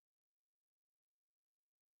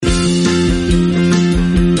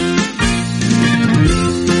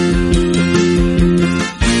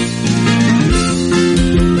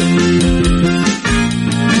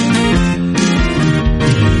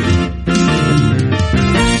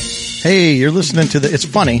Hey, you're listening to the It's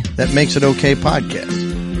Funny That Makes It Okay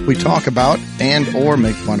podcast. We talk about and or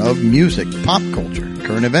make fun of music, pop culture,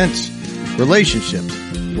 current events, relationships,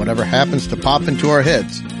 whatever happens to pop into our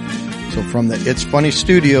heads. So from the It's Funny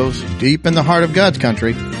studios, deep in the heart of God's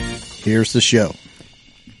country, here's the show.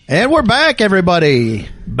 And we're back, everybody.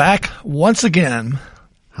 Back once again.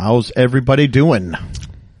 How's everybody doing?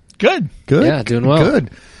 Good. Good. Yeah, doing well. Good.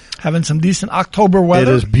 Having some decent October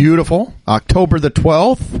weather. It is beautiful. October the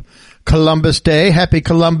 12th, Columbus Day. Happy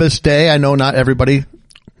Columbus Day. I know not everybody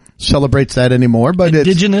celebrates that anymore, but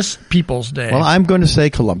Indigenous Peoples Day. Well, I'm going to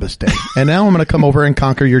say Columbus Day. And now I'm going to come over and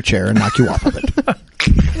conquer your chair and knock you off of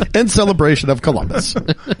it. In celebration of Columbus.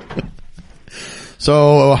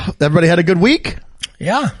 So, everybody had a good week?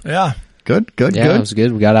 Yeah. Good. Yeah, it was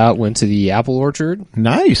good. We got out, went to the apple orchard.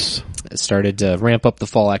 Nice. It started to ramp up the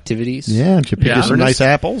fall activities. Yeah, did you pick you some nice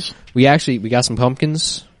apples? We got some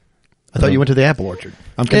pumpkins. I thought you went to the apple orchard.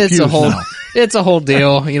 I'm confused now. It's a whole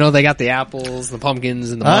deal. You know, they got the apples, the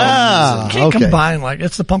pumpkins, and the mums. Can't combine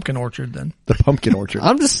it's the pumpkin orchard then. The pumpkin orchard.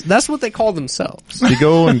 That's what they call themselves. You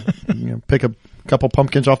go and pick a couple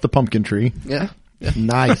pumpkins off the pumpkin tree. Yeah.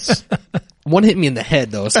 Nice. One hit me in the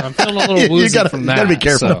head though, so I'm feeling a little woozy from that. You gotta be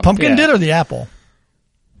careful. The pumpkin did or the apple?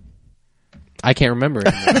 I can't remember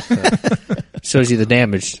anymore, so. Shows you the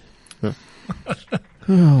damage.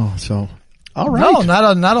 Oh, so all right. No,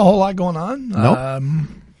 not a whole lot going on. Nope.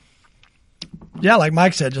 Yeah, like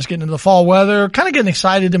Mike said, just getting into the fall weather, kind of getting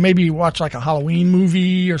excited to maybe watch like a Halloween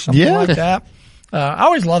movie or something like that. I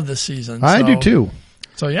always love this season. I do too.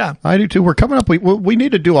 So yeah, I do too. We're coming up. We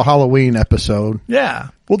need to do a Halloween episode. Yeah,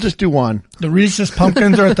 we'll just do one. The Reese's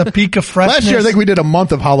pumpkins are at the peak of freshness. Last year, I think we did a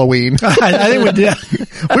month of Halloween. I think we did.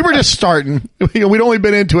 We were just starting. We'd only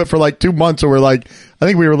been into it for like 2 months, so we're like, I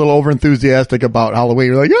think we were a little over enthusiastic about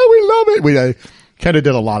Halloween. We're like, oh, we love it. We kind of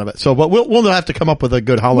did a lot of it. So, but we'll have to come up with a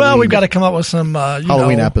good Halloween. Well, we've got to come up with some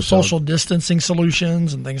Halloween episode, social distancing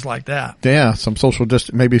solutions and things like that. Yeah, some social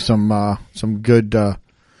maybe some good.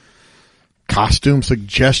 Costume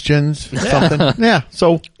suggestions, something. Yeah.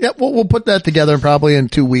 So, we'll put that together probably in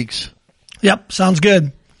 2 weeks. Yep. Sounds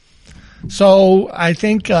good. So I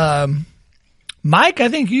think, Mike, I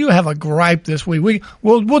think you have a gripe this week.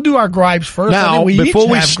 We'll do our gripes first. Now, before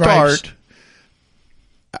we start,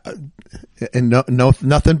 and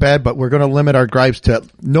nothing bad, but we're going to limit our gripes to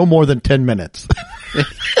no more than 10 minutes.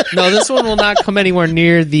 No, this one will not come anywhere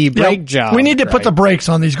near the brake job. We need to put the brakes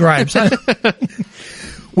on these gripes.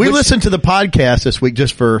 We listened to the podcast this week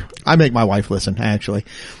I make my wife listen, actually.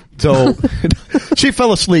 So she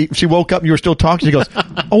fell asleep. She woke up and you were still talking. She goes,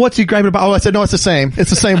 oh, what's he griping about? Oh, I said, no, it's the same. It's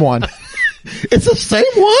the same one. It's the same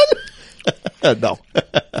one? No.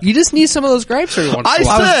 You just need some of those gripes every once in a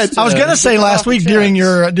while. I was going to say last week during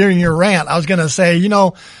your rant, I was going to say,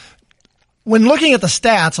 when looking at the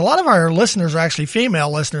stats, a lot of our listeners are actually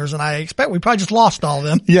female listeners, and I expect we probably just lost all of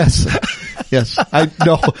them. Yes.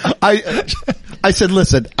 I said,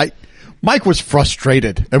 listen, Mike was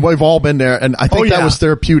frustrated, and we've all been there, and I think that was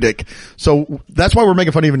therapeutic. So that's why we're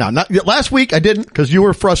making fun of you now. Last week I didn't, because you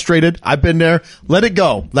were frustrated. I've been there. Let it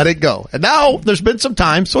go. And now there's been some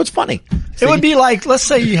time, so it's funny. It would be like, let's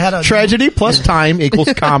say you had a tragedy plus time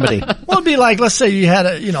equals comedy. Well, it'd be like, let's say you had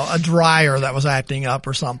a dryer that was acting up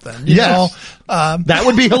or something. You know? That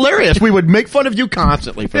would be hilarious. We would make fun of you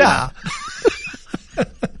constantly for that.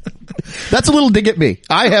 That's a little dig at me.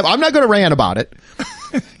 I'm not going to rant about it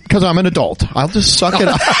because I'm an adult. I'll just suck it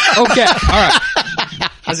up. Okay. All right.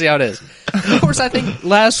 Let's see how it is. Of course, I think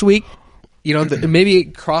last week, maybe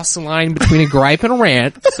it crossed the line between a gripe and a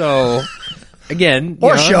rant. So again,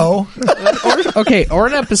 or show, or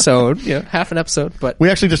an episode, half an episode, but we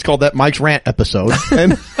actually just called that Mike's rant episode.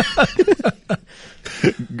 And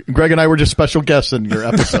Greg and I were just special guests in your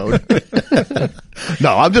episode.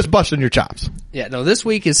 No, I'm just busting your chops. Yeah, no, this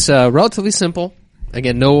week is relatively simple.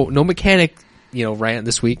 Again, no mechanic, rant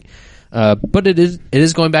this week. But it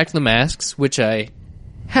is going back to the masks, which I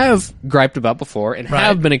have griped about before and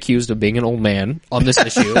have been accused of being an old man on this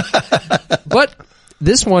issue. But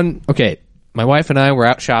this one, my wife and I were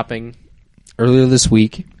out shopping earlier this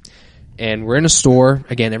week, and we're in a store.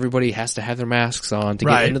 Again, everybody has to have their masks on to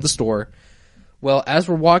get into the store. Well, as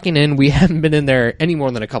we're walking in, we haven't been in there any more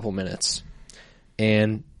than a couple minutes.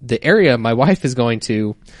 And the area my wife is going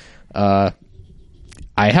to, I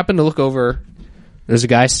happen to look over. There's a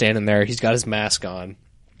guy standing there. He's got his mask on.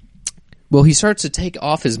 Well, he starts to take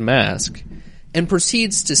off his mask and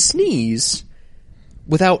proceeds to sneeze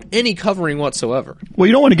without any covering whatsoever. Well,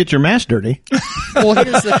 you don't want to get your mask dirty. Well,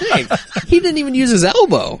 here's the thing. He didn't even use his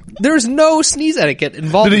elbow. There's no sneeze etiquette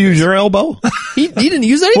involved. Did he use your elbow? He didn't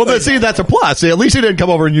use anything. Well, see, that's a plus. See, at least he didn't come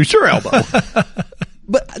over and use your elbow.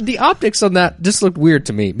 But the optics on that just looked weird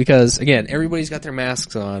to me because, again, everybody's got their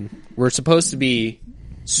masks on. We're supposed to be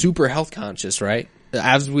super health conscious, right?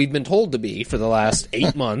 As we've been told to be for the last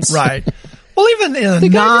 8 months. Right. Well, even in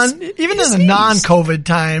a non-COVID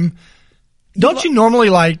time, don't you normally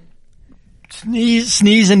like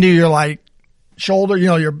sneeze into your like shoulder? You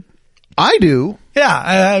know, your. I do.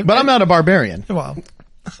 Yeah. But I'm not a barbarian. Well.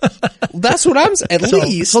 That's what I'm saying. At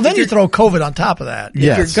least. So then you throw COVID on top of that. If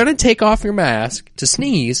you're going to take off your mask to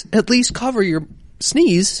sneeze, at least cover your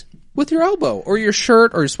sneeze with your elbow or your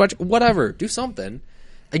shirt or your sweatshirt, whatever. Do something.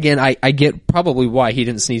 Again, I get probably why he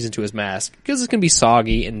didn't sneeze into his mask because it's going to be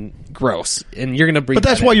soggy and gross, and you're going to breathe. But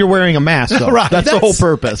that's why you're wearing a mask, though. Right. That's the whole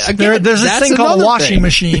purpose. Again, there's this thing called a washing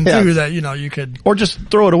machine too that you could, or just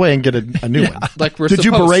throw it away and get a new one. Like did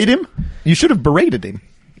you berate him? You should have berated him.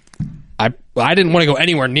 I didn't want to go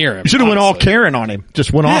anywhere near him. You should have went all Karen on him.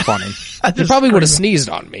 Just went off on him. He probably would have sneezed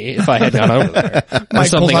on me if I had gone over there.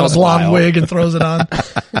 Mike pulls out a blonde wig and throws it on.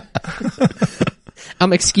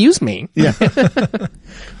 Excuse me. Yeah.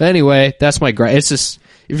 Anyway, that's my gripe. It's just,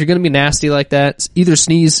 if you're going to be nasty like that, either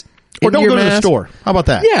sneeze or don't go to mask. the store. How about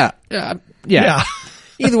that? Yeah.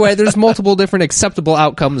 Either way, there's multiple different acceptable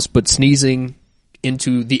outcomes, but sneezing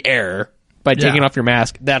into the air by taking off your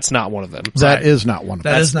mask, that's not one of them. That is not one of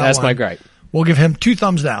them. That's my gripe. We'll give him 2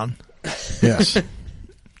 thumbs down. Yes.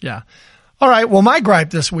 Yeah. All right. Well, my gripe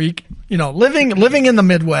this week, living in the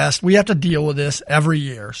Midwest, we have to deal with this every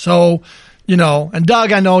year. So, and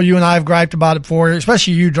Doug, I know you and I have griped about it before,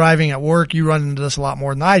 especially you driving at work. You run into this a lot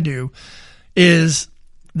more than I do. Is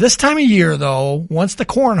this time of year, though, once the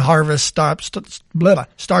corn harvest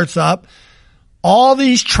starts up, all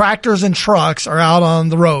these tractors and trucks are out on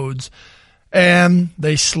the roads. And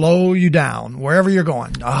they slow you down wherever you're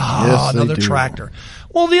going. Yes, another tractor.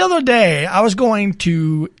 Well, the other day I was going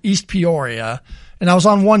to East Peoria and I was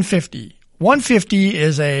on 150. 150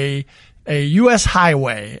 is a U.S.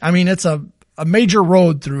 highway. I mean, it's a major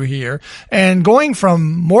road through here. And going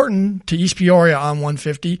from Morton to East Peoria on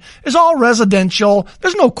 150 is all residential.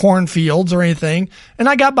 There's no cornfields or anything. And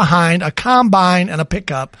I got behind a combine and a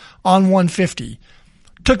pickup on 150.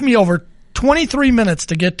 Took me over 23 minutes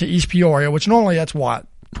to get to East Peoria, which normally that's what?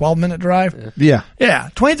 12-minute drive? Yeah.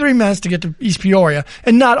 23 minutes to get to East Peoria.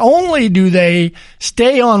 And not only do they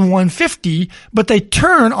stay on 150, but they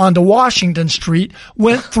turn onto Washington Street,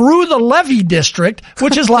 went through the Levee District,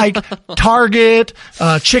 which is like Target,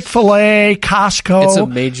 Chick-fil-A, Costco.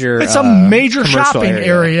 It's a major shopping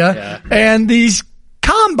area. Yeah. And these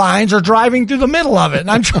combines are driving through the middle of it. And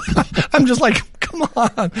I'm just like, come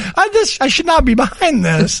on. I should not be behind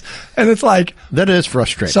this. And it's like. That is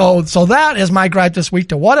frustrating. So that is my gripe this week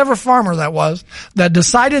to whatever farmer that was that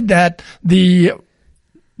decided that I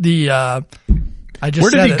just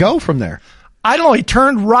Where did he go from there? I don't know. He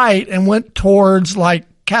turned right and went towards like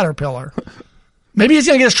Caterpillar. Maybe he's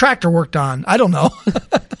going to get his tractor worked on. I don't know.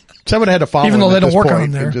 Someone had to follow even though him they don't work point on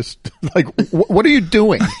him there. Just like, what are you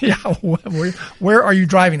doing? Yeah, where are you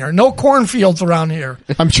driving there? No cornfields around here.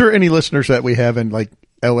 I'm sure any listeners that we have in like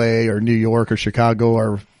L.A. or New York or Chicago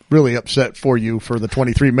are really upset for you for the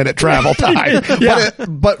 23-minute travel time. Yeah.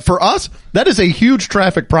 But for us, that is a huge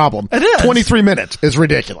traffic problem. It is. 23 minutes is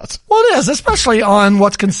ridiculous. Well, it is, especially on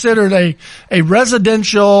what's considered a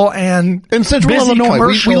residential and in central busy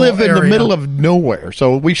Illinois. We live in the area. middle of nowhere,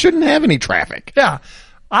 so we shouldn't have any traffic. Yeah.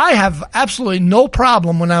 I have absolutely no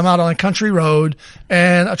problem when I'm out on a country road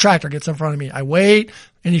and a tractor gets in front of me. I wait.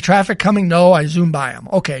 Any traffic coming? No, I zoom by them.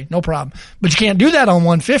 Okay, no problem. But you can't do that on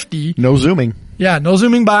 150. No zooming. Yeah, no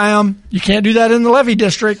zooming by them. You can't do that in the Levee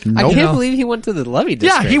District. Nope. I can't believe he went to the Levee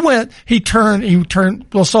District. Yeah, he turned.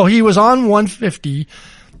 Well, so he was on 150.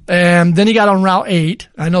 And then he got on Route 8.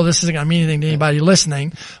 I know this isn't going to mean anything to anybody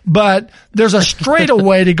listening, but there's a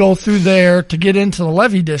straightaway to go through there to get into the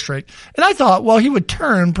Levee District. And I thought, well, he would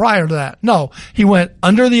turn prior to that. No, he went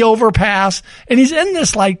under the overpass and he's in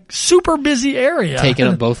this like super busy area. Taking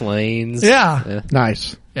up both lanes. Yeah.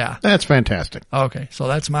 Nice. Yeah. That's fantastic. Okay. So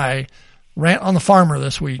that's my rant on the farmer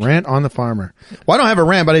this week. Rant on the farmer. Well, I don't have a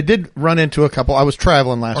rant, but I did run into a couple. I was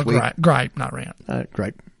traveling last week. Gripe, not rant.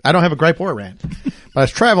 Gripe. I don't have a gripe or a rant. But I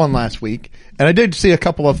was traveling last week, and I did see a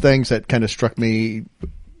couple of things that kind of struck me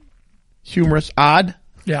humorous, odd.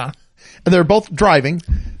 Yeah. And they're both driving.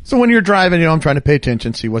 So when you're driving, I'm trying to pay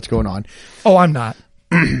attention, see what's going on. Oh, I'm not.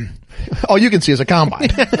 All you can see is a combine.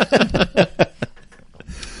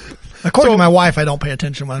 According to my wife, I don't pay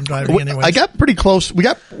attention when I'm driving anyway. I got pretty close.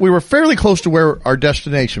 We were fairly close to where our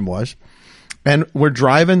destination was, and we're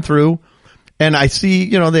driving through, And I see,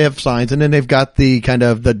 they have signs, and then they've got the kind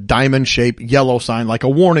of the diamond shaped yellow sign, like a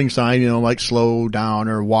warning sign, like slow down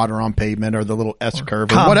or water on pavement or the little S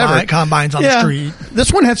curve or whatever. Combines on the street.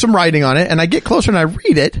 This one had some writing on it, and I get closer and I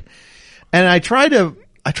read it, and I try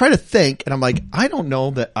to think, and I'm like, I don't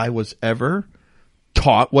know that I was ever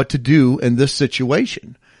taught what to do in this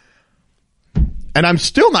situation. And I'm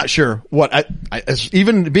still not sure what as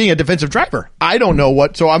even being a defensive driver, I don't know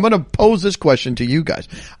what, so I'm going to pose this question to you guys.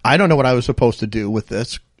 I don't know what I was supposed to do with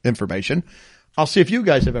this information. I'll see if you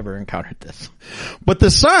guys have ever encountered this. But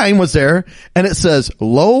the sign was there, and it says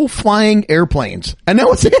low flying airplanes. And that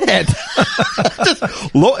was it.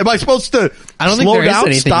 Just low, am I supposed to I don't slow think there down, is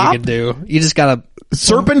anything stop? you can do. You just gotta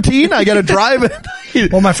Serpentine? I got to drive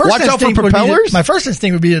it. Well, my first watch out for instinct would propellers. my first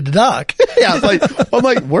instinct would be to duck. Yeah, I'm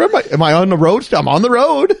like, where am I? Am I on the road? I'm on the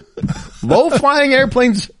road. Low flying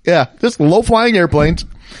airplanes. Yeah, just low flying airplanes.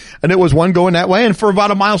 And it was one going that way, and for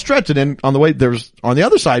about a mile stretch. And then on the way, there's on the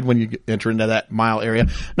other side when you enter into that mile area.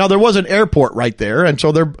 Now there was an airport right there, and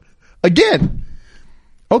so they're again.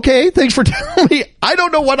 Okay, thanks for telling me. I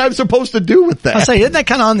don't know what I'm supposed to do with that. I say, isn't that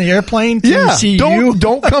kind of on the airplane?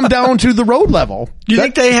 Don't come down to the road level. Do you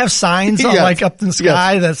think they have signs like up in the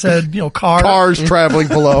sky that said, cars traveling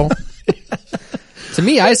below? To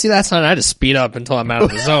me, I see that sign, I just speed up until I'm out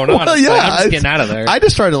of the zone. Well, honestly. I'm just getting out of there. I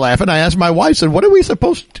just started laughing. I asked my wife, said, what are we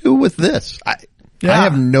supposed to do with this? I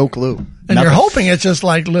have no clue. And Nothing. you're hoping it's just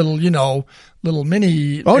like little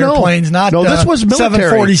mini airplanes, not this was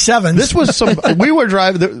military. 747s. This was some, we were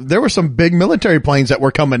driving, there were some big military planes that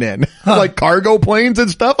were coming in, like cargo planes and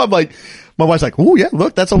stuff. I'm like, my wife's like, oh yeah,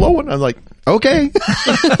 look, that's a low one. I'm like, okay.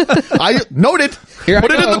 I noted. Here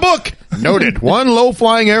Put it in the book. Noted. One low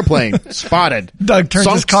flying airplane spotted. Doug turns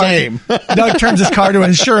his car. Doug turns his car to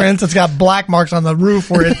insurance. It's got black marks on the roof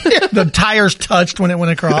where the tires touched when it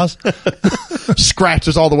went across.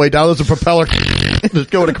 Scratches all the way down. There's a propeller just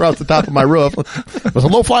going across the top of my roof. It was a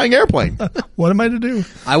low flying airplane. What am I to do?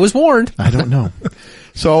 I was warned. I don't know.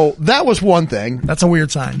 So that was one thing. That's a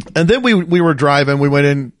weird sign. And then we were driving. We went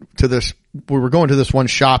into this. We were going to this one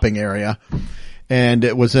shopping area, and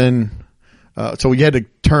it was in. So we had to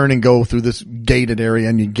turn and go through this gated area,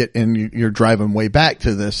 and you get in. You're driving way back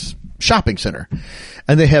to this shopping center,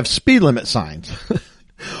 and they have speed limit signs.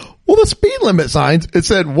 Well, the speed limit signs. It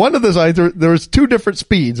said one of the signs. There was two different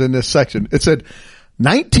speeds in this section. It said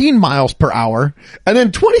 19 miles per hour and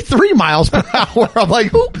then 23 miles per hour. I'm like,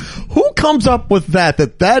 who comes up with that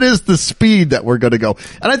is the speed that we're going to go?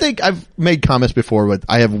 And I think I've made comments before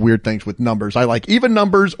I have weird things with numbers. I like even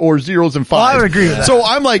numbers or zeros and fives. Well, I would agree with that. So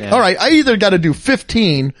I'm like, all right, I either got to do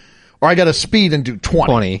 15 or I got to speed and do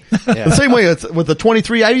 20. Yeah. The same way with the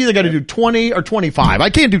 23, I either got to do 20 or 25. I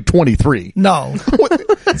can't do 23. No.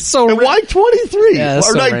 So and why 23 or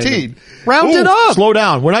so 19? random. Round it up. Slow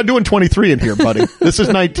down. We're not doing 23 in here, buddy. This is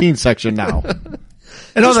 19 section now.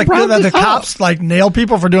 And the cops nail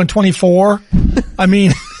people for doing 24. I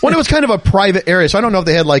mean, well, it was kind of a private area, so I don't know if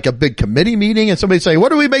they had like a big committee meeting and somebody say, "What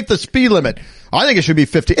do we make the speed limit?" I think it should be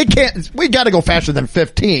 50. It can't. We got to go faster than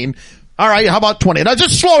 15. All right, how about 20? Now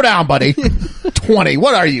just slow down, buddy. 20.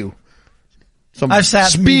 What are you? Some I've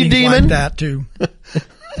sat in speed meetings demon? like that too.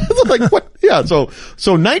 Like what? Yeah. So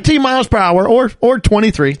 19 miles per hour or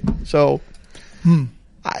 23. So.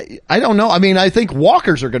 I don't know. I mean, I think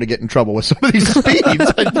walkers are going to get in trouble with some of these speeds.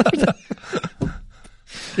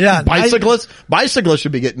 Yeah. Bicyclists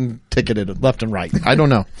should be getting ticketed left and right. I don't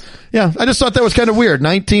know. Yeah. I just thought that was kind of weird.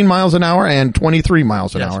 19 miles an hour and 23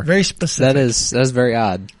 miles an hour. Very specific. That is very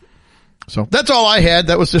odd. So that's all I had.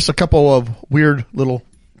 That was just a couple of weird little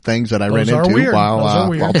things that I ran into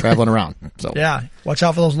while traveling around. So yeah. Watch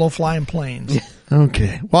out for those low flying planes.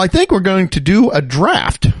 Okay. Well, I think we're going to do a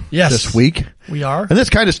draft this week. We are. And this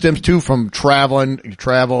kind of stems too from traveling. You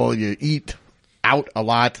travel, you eat out a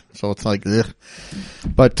lot. So it's like, ugh.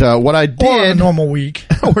 But, what I did. Or a normal week.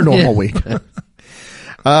 Week.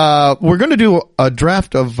 We're going to do a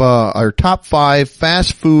draft of, our top 5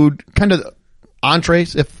 fast food kind of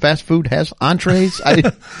entrees, if fast food has entrees.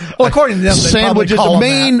 Well, according to them, sandwiches,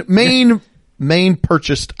 main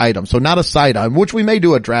purchased item. So not a side item, which we may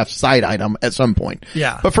do a draft side item at some point.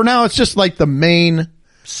 Yeah. But for now, it's just like the main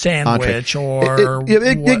sandwich entree.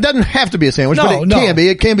 It doesn't have to be a sandwich, but it can be.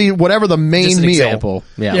 It can be whatever the main just an meal. Example.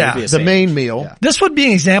 Yeah. The main meal. Yeah. This would be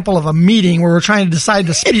an example of a meeting where we're trying to decide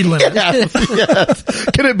the speed limit. Yes.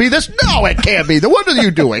 Can it be this? No, it can't be. What are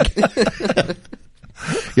you doing?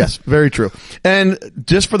 Yes, very true. And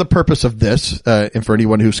just for the purpose of this, and for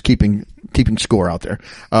anyone who's keeping score out there,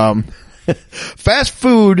 fast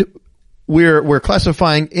food we're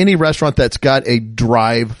classifying any restaurant that's got a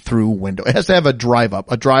drive-through window. It has to have a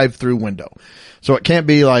drive-through window. So it can't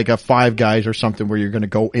be like a Five Guys or something where you're going to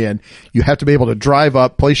go in. You have to be able to drive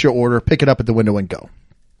up, place your order, pick it up at the window and go.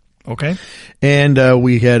 Okay. And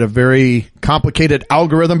we had a very complicated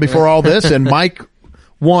algorithm before all this, and Mike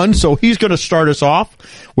won, so he's going to start us off.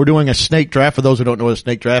 We're doing a snake draft. For those who don't know what a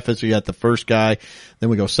snake draft is, you got the first guy, then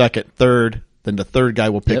we go second, third, then the third guy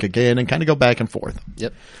will pick again and kind of go back and forth.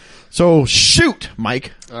 Yep. So shoot,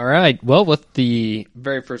 Mike. All right. Well, with the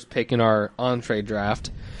very first pick in our entree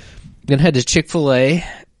draft, I'm going to head to Chick-fil-A.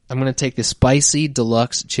 I'm going to take the spicy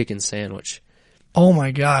deluxe chicken sandwich. Oh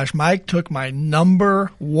my gosh, Mike took my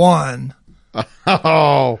number one.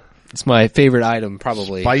 Oh, it's my favorite item,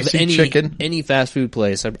 probably. Spicy chicken. Any fast food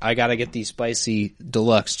place, I got to get the spicy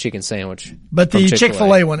deluxe chicken sandwich. But the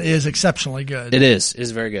Chick-fil-A one is exceptionally good. It is. It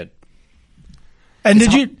is very good. And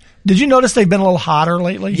did you notice they've been a little hotter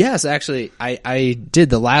lately? Yes, actually, I did.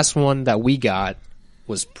 The last one that we got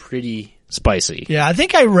was pretty spicy. Yeah, I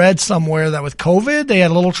think I read somewhere that with COVID, they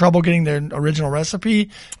had a little trouble getting their original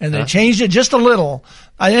recipe, and they changed it just a little.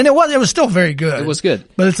 And it was still very good. It was good.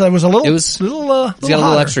 But it was a little, it's got a hotter.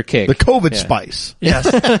 little extra kick. The COVID spice. Yes.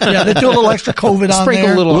 Yeah, they threw a little extra COVID on Sprinkle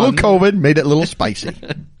there. a little COVID, made it a little spicy.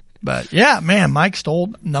 But yeah, man, Mike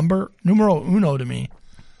stole numero uno to me.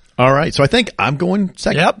 All right, so I think I'm going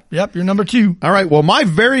second. Yep, you're number two. All right, well, my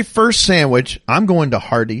very first sandwich, I'm going to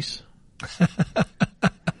Hardee's.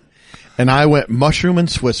 And I went mushroom and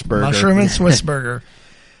Swiss burger. Mushroom and Swiss burger.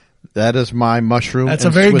 That is my mushroom That's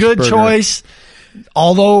and a very Swiss good burger. choice.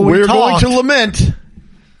 Although we're going to lament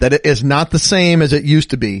that it is not the same as it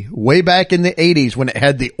used to be. Way back in the 80s when it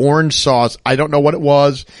had the orange sauce, I don't know what it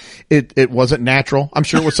was. It wasn't natural. I'm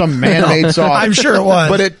sure it was some man-made sauce. I'm sure it was.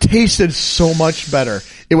 But it tasted so much better.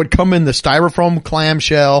 It would come in the styrofoam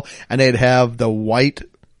clamshell, and they'd have the white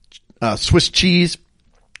Swiss cheese,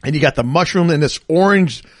 and you got the mushroom and this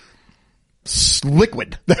orange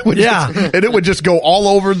liquid that would and it would just go all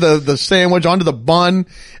over the sandwich onto the bun.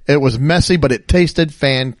 It was messy, but it tasted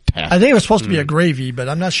fantastic. I think it was supposed to be a gravy, but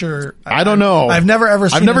I'm not sure. I don't know. I've never ever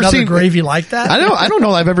seen another gravy like that. I don't know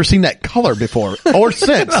I've ever seen that color before or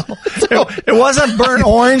since. It wasn't burnt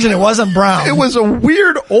orange and it wasn't brown. It was a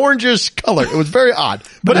weird orangish color. It was very odd,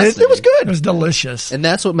 but it was good. It was delicious. And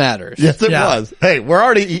that's what matters. Yes, it was. Hey, we're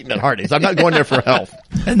already eating at Hardee's. I'm not going there for health.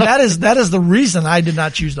 And that is the reason I did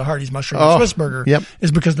not choose the Hardee's mushroom and Swiss burger. Yep.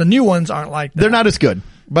 Is because the new ones aren't like that. They're not as good.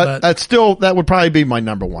 But that would probably be my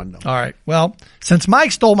number one, though. All right. Well, since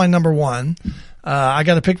Mike stole my number one, I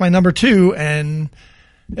got to pick my number two. And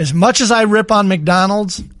as much as I rip on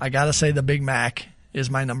McDonald's, I got to say the Big Mac is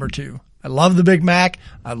my number two. I love the Big Mac.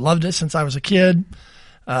 I loved it since I was a kid.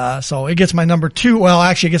 So it gets my number two. Well,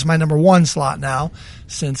 actually, it gets my number one slot now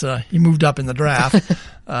since he moved up in the draft.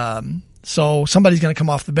 So somebody's going to come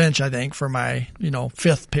off the bench, I think, for my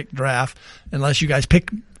fifth pick draft, unless you guys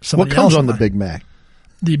pick somebody else. What comes on the Big Mac?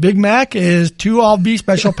 The Big Mac is 2 all-beef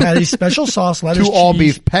special patties, special sauce, lettuce, 2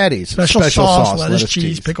 all-beef patties, special sauce, lettuce,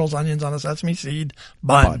 cheese, pickles, onions on a sesame seed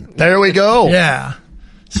bun. There we go. Yeah.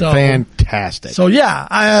 So fantastic. So yeah,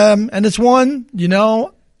 and it's one,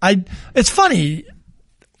 it's funny.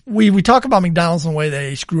 We talk about McDonald's and the way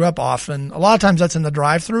they screw up often. A lot of times that's in the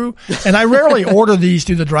drive-thru, and I rarely order these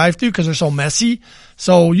through the drive-thru because they're so messy.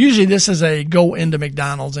 So usually this is a go into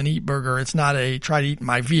McDonald's and eat burger. It's not a try to eat in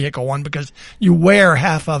my vehicle one because you wear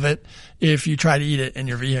half of it if you try to eat it in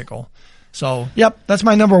your vehicle. So yep, that's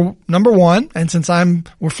my number one. And since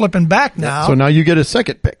we're flipping back now. So now you get a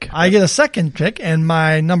second pick. I get a second pick, and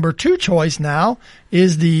my number two choice now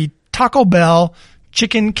is the Taco Bell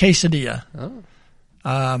chicken quesadilla. Oh.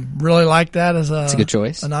 Really like that as a good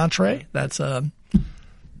choice. An entree. That's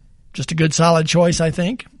just a good solid choice, I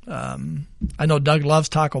think. I know Doug loves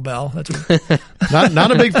Taco Bell. That's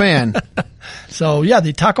not a big fan. So yeah,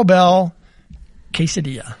 the Taco Bell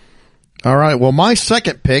quesadilla. All right. Well, my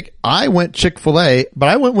second pick, I went Chick-fil-A, but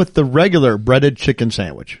I went with the regular breaded chicken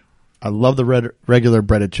sandwich. I love the regular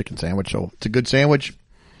breaded chicken sandwich, so it's a good sandwich.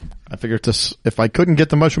 I figured if I couldn't get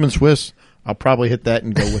the mushroom and Swiss, I'll probably hit that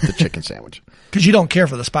and go with the chicken sandwich. Because you don't care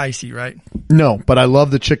for the spicy, right? No, but I love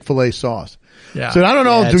the Chick-fil-A sauce. Yeah. So I don't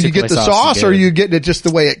know, do you get the sauce or are you getting it just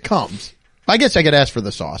the way it comes? I guess I could ask for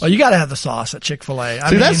the sauce. Well, you got to have the sauce at Chick-fil-A.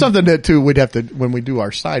 That's something that too we'd have to, when we do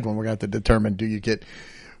our side one, we're going to have to determine, do you get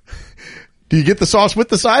the sauce with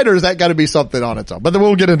the side, or has that got to be something on its own? But then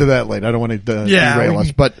we'll get into that later. I don't want to derail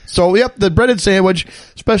us. But so, yep, the breaded sandwich,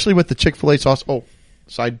 especially with the Chick-fil-A sauce. Oh,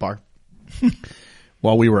 sidebar.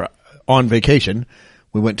 While we were on vacation,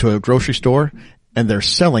 we went to a grocery store, and they're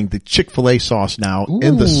selling the Chick-fil-A sauce now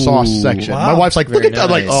in the sauce section. Wow. My wife's like, look at that. I'm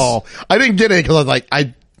like, oh, I didn't get it because I was like,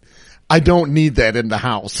 I I don't need that in the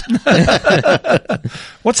house.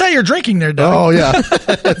 What's that you're drinking there, Doug? Oh, yeah.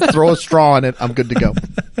 Throw a straw in it. I'm good to go.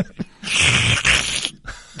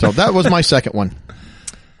 So that was my second one.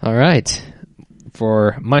 All right.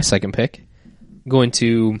 For my second pick, going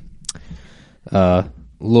to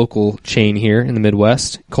local chain here in the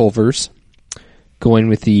Midwest, Culver's. Going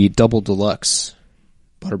with the Double Deluxe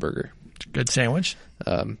Butterburger. Good sandwich.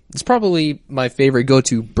 It's probably my favorite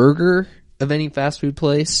go-to burger of any fast food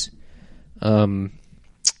place.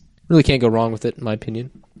 Really can't go wrong with it, in my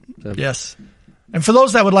opinion. So. Yes. And for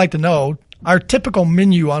those that would like to know, our typical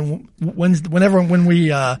menu on when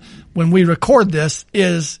we record this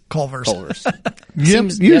is Culver's.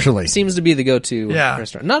 Usually seems to be the go-to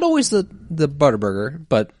restaurant. Not always the Butterburger,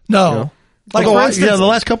 but no. You know. Like for instance, the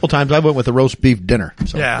last couple times I went with a roast beef dinner.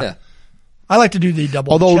 So. Yeah. I like to do the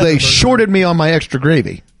double. Although they burger. shorted me on my extra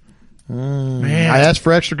gravy. Man. I asked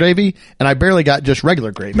for extra gravy, and I barely got just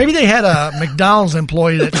regular gravy. Maybe they had a McDonald's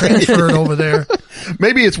employee that transferred over there.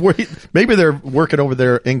 Maybe they're working over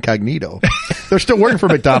there incognito. They're still working for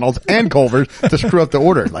McDonald's and Culver's to screw up the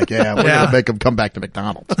order. Like, we're going to make them come back to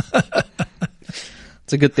McDonald's.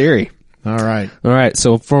 It's a good theory. All right.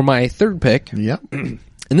 So for my third pick, yep.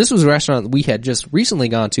 And this was a restaurant that we had just recently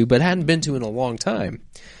gone to, but hadn't been to in a long time.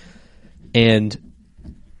 And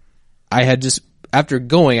I had just, after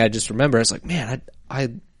going, I just remember, I was like, man, I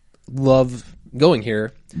love going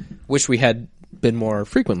here. Wish we had been more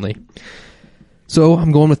frequently. So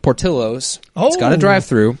I'm going with Portillo's. Oh. It's got a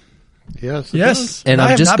drive-through. Yes. And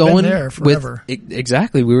I'm just going there forever. with,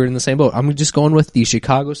 exactly, we were in the same boat. I'm just going with the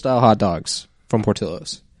Chicago-style hot dogs from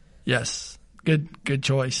Portillo's. Yes. Good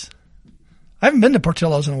choice. I haven't been to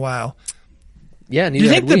Portillo's in a while. Yeah,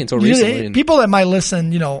 neither had we until recently. People that might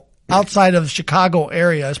listen, outside of Chicago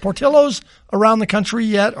area, is Portillo's around the country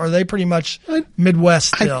yet, or are they pretty much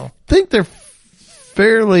Midwest still? I think they're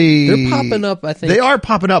fairly... They're popping up, I think. They are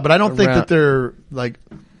popping up, but I don't think that they're like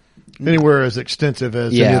anywhere as extensive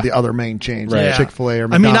as any of the other main chains, like Chick-fil-A or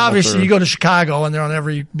McDonald's. Obviously you go to Chicago and they're on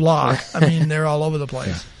every block. They're all over the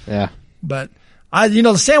place. Yeah. But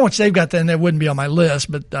the sandwich they've got, then it wouldn't be on my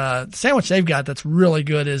list, but the sandwich they've got that's really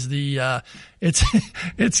good is the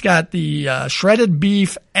it's got the shredded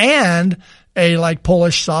beef and a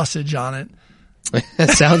Polish sausage on it. That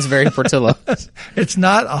sounds very Portillo. It's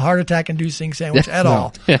not a heart attack inducing sandwich at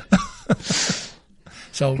all. Yeah.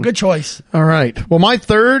 So good choice. All right. Well, my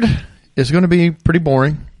third is going to be pretty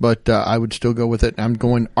boring, but I would still go with it. I'm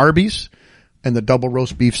going Arby's and the double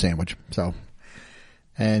roast beef sandwich. So.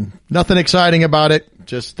 And nothing exciting about it.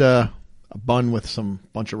 Just a bun with some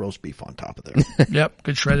bunch of roast beef on top of there. Yep,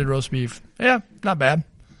 good shredded roast beef. Yeah, not bad.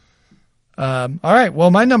 All right,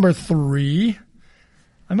 well, my number 3.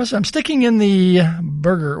 I'm sticking in the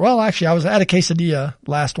burger. Well, actually, I was at a quesadilla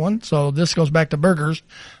last one, so this goes back to burgers.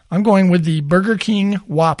 I'm going with the Burger King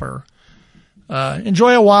Whopper.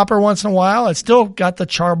 Enjoy a Whopper once in a while. It's still got the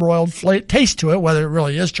charbroiled taste to it. Whether it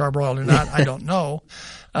really is charbroiled or not, I don't know.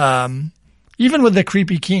 Even with the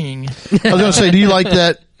Creepy King. I was going to say, do you like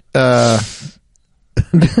that?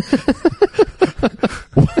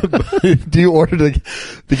 Do you order to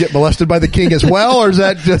get molested by the king as well, or is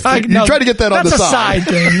that just you try to get that on the side?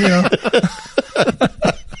 That's a side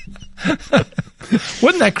thing,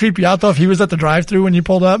 Wouldn't that creep you out though if he was at the drive-through when you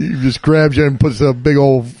pulled up? He just grabs you and puts a big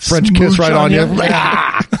old French kiss right on you.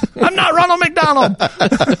 I'm not Ronald McDonald.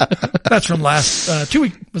 That's from last 2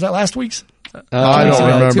 weeks. Was that last week's? I don't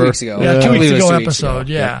remember. 2 weeks ago. Yeah, 2 weeks ago episode.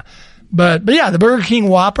 Yeah. But yeah, the Burger King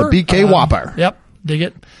Whopper. The BK Whopper. Yep. Dig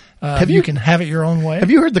it. You can have it your own way.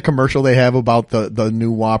 Have you heard the commercial they have about the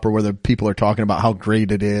new Whopper where the people are talking about how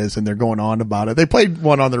great it is and they're going on about it? They played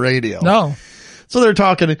one on the radio. No. So they're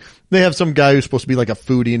talking, they have some guy who's supposed to be like a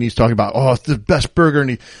foodie and he's talking about, it's the best burger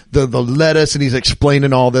and the lettuce and he's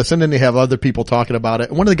explaining all this. And then they have other people talking about it.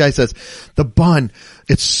 And one of the guys says, the bun,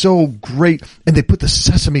 it's so great. And they put the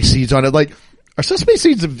sesame seeds on it. Like, are sesame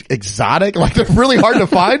seeds exotic? Like they're really hard to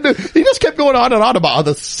find? He just kept going on and on about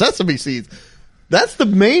the sesame seeds. That's the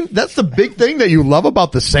big thing that you love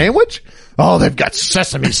about the sandwich? Oh, they've got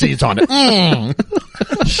sesame seeds on it. I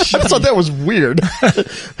thought that was weird.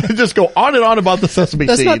 Just go on and on about the sesame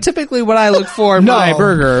seeds. That's not typically what I look for in my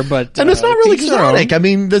burger, but and it's not really exotic. I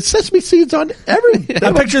mean, the sesame seeds on every.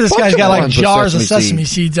 I picture this guy's got like jars of sesame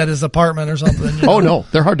seeds at his apartment or something. Oh no,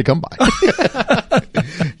 they're hard to come by.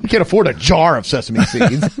 You can't afford a jar of sesame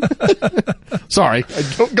seeds. Sorry,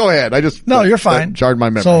 go ahead. You're fine. Jarred my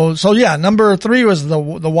memory. So yeah, number 3 was the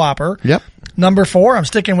Whopper. Yep. Number 4, I'm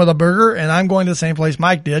sticking with a burger, and I'm going to the same place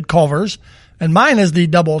Mike did, Culver's, and mine is the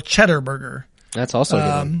double cheddar burger. That's also a good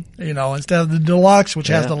one. Instead of the deluxe, which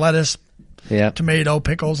has the lettuce, tomato,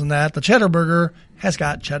 pickles, and that. The cheddar burger has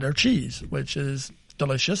got cheddar cheese, which is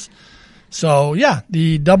delicious. So, yeah,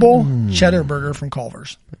 the double cheddar burger from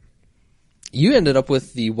Culver's. You ended up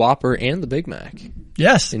with the Whopper and the Big Mac.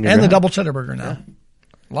 Yes, and the double cheddar burger now. Yeah.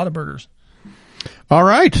 A lot of burgers. All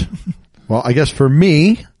right. Well, I guess for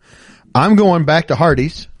me, I'm going back to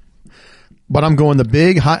Hardee's, but I'm going the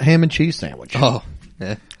big hot ham and cheese sandwich. Oh,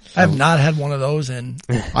 yeah. I have not had one of those in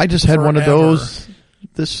I just had one of those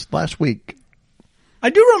this last week. I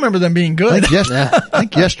do remember them being good. I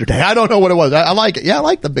think yesterday. I don't know what it was. I like it. Yeah, I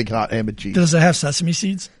like the big hot ham and cheese. Does it have sesame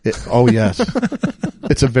seeds? Oh, yes.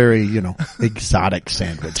 It's a very, exotic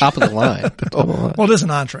sandwich. Top of the line. Well, it is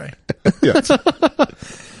an entree. Yes.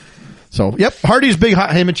 So, yep, Hardee's big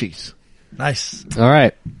hot ham and cheese. Nice. All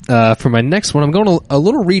right. For my next one, I'm going a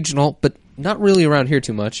little regional, but not really around here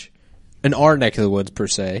too much. In our neck of the woods, per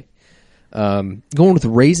se. Going with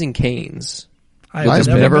Raising Cane's. I've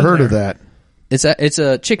never heard of that. It's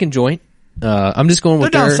a chicken joint. I'm just going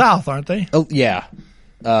with They're down south, aren't they? Oh, yeah.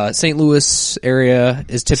 St. Louis area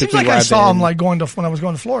is typically Seems like where I I've saw been. them when I was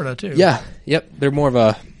going to Florida too. Yeah. Yep. They're more of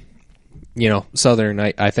a, southern,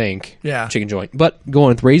 I think. Yeah. Chicken joint. But going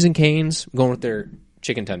with Raising Cane's, going with their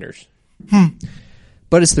chicken tenders.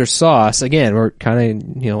 But it's their sauce. Again, we're kind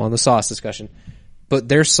of, on the sauce discussion. But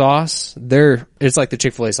their sauce, it's like the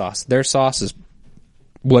Chick-fil-A sauce. Their sauce is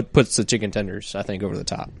what puts the chicken tenders, I think, over the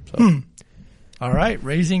top. So. All right.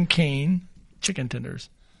 Raising Cane chicken tenders.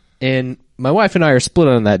 And my wife and I are split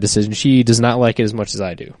on that decision. She does not like it as much as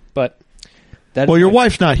I do. But your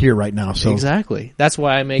wife's not here right now, so exactly. That's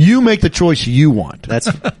why I make the choice you want. That's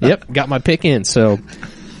got my pick in. So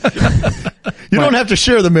you don't have to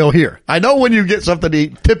share the meal here. I know when you get something to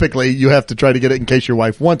eat, typically you have to try to get it in case your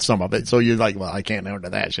wife wants some of it. So you're like, well, I can't order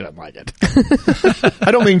that. She doesn't like it.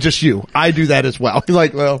 I don't mean just you. I do that as well. You're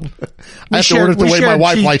like, well, I have to order it the way my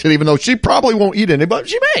wife likes it, even though she probably won't eat any, but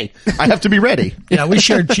she may. I have to be ready. Yeah, we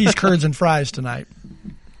shared cheese curds and fries tonight.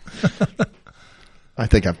 I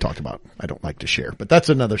think I've talked about I don't like to share, but that's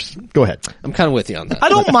another. Go ahead. I'm kind of with you on that. I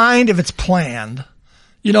don't mind if it's planned.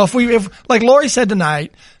 If like Lori said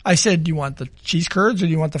tonight, I said, do you want the cheese curds or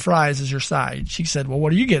do you want the fries as your side? She said, well,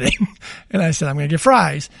 what are you getting? And I said, I'm going to get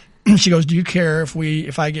fries. She goes, do you care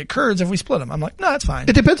if I get curds, if we split them? I'm like, no, that's fine.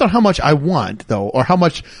 It depends on how much I want though, or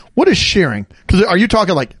what is sharing? Cause are you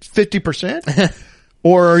talking like 50%?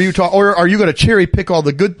 Or are you going to cherry pick all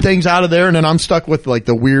the good things out of there and then I'm stuck with like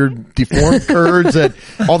the weird deformed curds that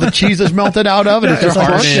all the cheese is melted out of and it's like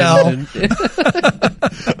a shell.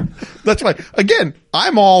 That's right. Again,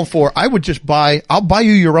 I'm all for, I'll buy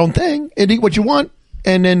you your own thing and eat what you want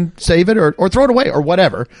and then save it or throw it away or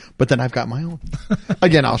whatever. But then I've got my own.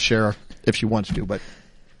 Again, I'll share if she wants to, but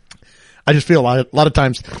I just feel a lot of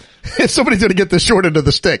times if somebody's going to get this short end of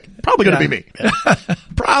the stick, probably going to be me.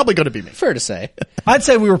 Probably going to be me. Fair to say. I'd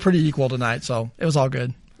say we were pretty equal tonight, so it was all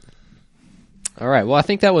good. All right. Well, I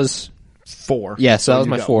think that was 4. Yeah, so that was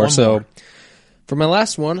my 4. So for my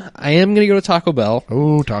last one, I am going to go to Taco Bell.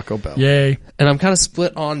 Oh, Taco Bell. Yay. And I'm kind of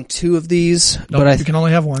split on 2 of these. Nope, but you can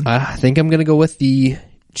only have one. I think I'm going to go with the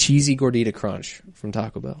Cheesy Gordita Crunch from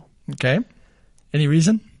Taco Bell. Okay. Any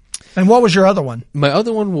reason? And what was your other one? My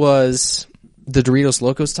other one was the Doritos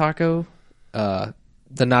Locos Taco, the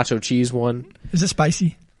nacho cheese one. Is it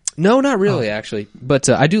spicy? No, not really, actually. But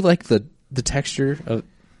I do like the texture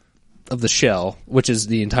of the shell, which is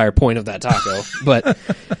the entire point of that taco. But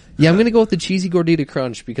yeah, I'm going to go with the Cheesy Gordita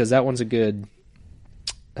Crunch because that one's a good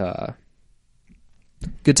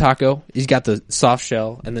taco. He's got the soft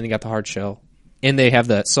shell and then you got the hard shell. And they have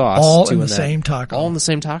that sauce. All in the same taco. All in the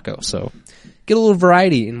same taco. So get a little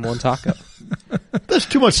variety in one taco. There's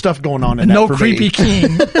too much stuff going on in and that no for creepy me.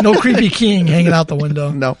 king. No creepy king hanging out the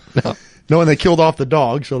window. No. No, and they killed off the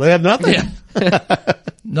dog, so they have nothing. Yeah.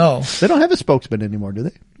 No. They don't have a spokesman anymore, do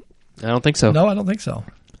they? I don't think so. No, I don't think so.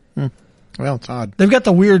 Well, it's odd. They've got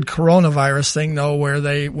the weird coronavirus thing, though,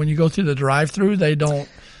 where when you go through the drive-thru, they put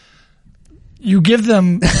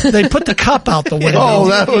the cup out the window. Oh,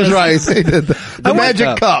 that was right. They did the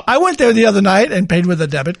magic cup. I went there the other night and paid with a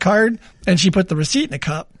debit card, and she put the receipt in a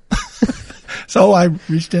cup. So I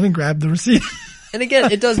reached in and grabbed the receipt. And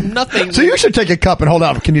again, it does nothing. So you should take a cup and hold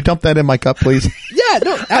out. Can you dump that in my cup, please? Yeah,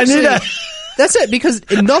 no, actually, that's it, because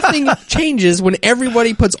nothing changes when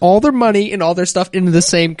everybody puts all their money and all their stuff into the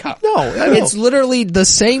same cup. No, I know. It's literally the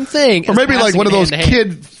same thing. Or maybe like one of those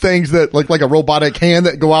kid things that like a robotic hand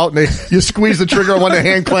that go out and you squeeze the trigger on one of the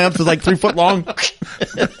hand clamps is like 3 foot long.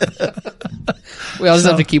 We always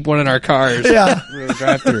have to keep one in our cars. Yeah.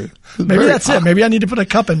 Drive through. Maybe that's it. Maybe I need to put a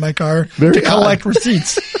cup in my car to collect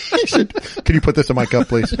receipts. Can you put this in my cup,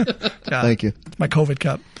 please? Yeah. Thank you. My COVID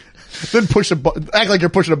cup. Then push a button. Act like you're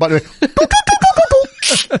pushing a button.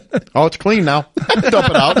 Oh, it's clean now. Dump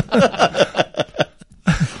it out.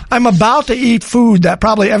 I'm about to eat food that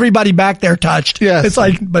probably everybody back there touched. Yes. It's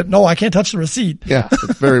like, but no, I can't touch the receipt. Yeah,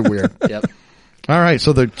 it's very weird. Yep. All right,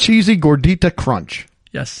 so the cheesy gordita crunch.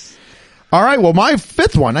 Yes. All right, well, my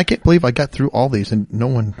fifth one, I can't believe I got through all these and no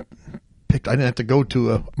one picked. I didn't have to go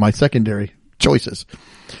to my secondary choices.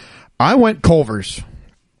 I went Culver's,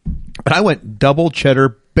 but I went double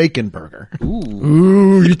cheddar bacon burger.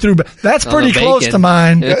 Ooh, you threw. That's pretty close to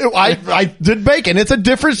mine. I did bacon. It's a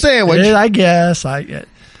different sandwich. I guess.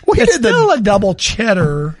 It's still a double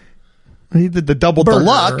cheddar. He did the double burger.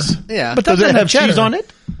 deluxe. Yeah. But does it have cheese on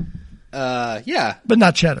it? Yeah. But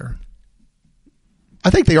not cheddar. I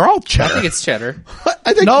think they are all cheddar. I think it's cheddar.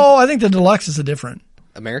 I think the deluxe is a different.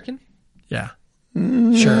 American? Yeah.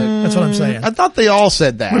 Sure. That's what I'm saying. I thought they all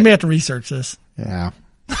said that. We may have to research this. Yeah.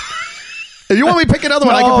 If you want me to pick another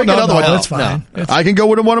one, I can pick another one. That's fine. No. I can go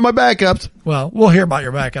with one of my backups. Well, we'll hear about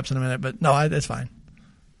your backups in a minute, but no, it's fine.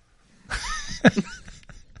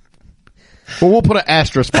 Well, we'll put an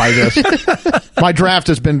asterisk by this. My draft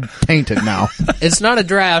has been tainted now. It's not a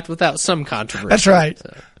draft without some controversy. That's right.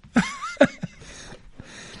 So.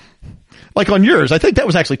 Like on yours, I think that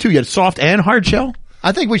was actually two. You had soft and hard shell.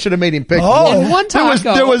 I think we should have made him pick one. One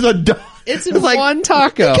taco. There was It's in one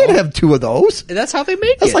taco. You can't have two of those. That's how they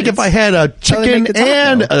make it. That's like if I had a chicken the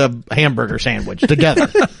and a hamburger sandwich together.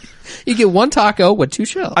 You get one taco with two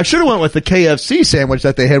shells. I should have went with the KFC sandwich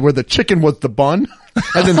that they had where the chicken was the bun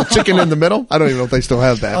and then the chicken in the middle. I don't even know if they still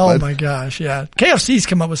have that. Oh my gosh, yeah. KFC's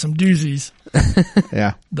come up with some doozies.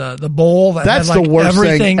 Yeah. The bowl that's had like the worst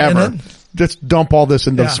everything thing ever. in it. Just dump all this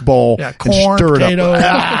in this bowl corn, and stir potato. it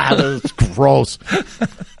up. That's gross.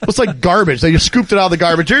 It's like garbage. They just scooped it out of the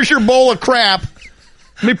garbage. Here's your bowl of crap.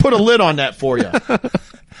 Let me put a lid on that for you.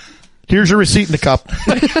 Here's your receipt in the cup.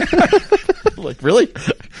 Like, really?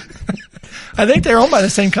 I think they're owned by the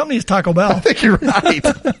same company as Taco Bell. I think you're right.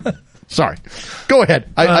 Sorry. Go ahead.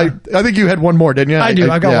 I think you had one more, didn't you? I do.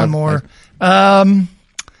 I got one more.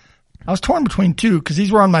 I was torn between two because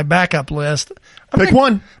these were on my backup list. Pick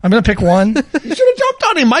one. I'm going to pick one. You should have jumped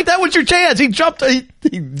on him, Mike. That was your chance. He jumped. He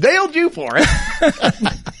nailed you for it.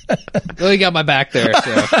 Well, you got my back there.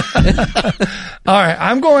 So. All right.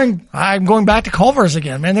 I'm going back to Culver's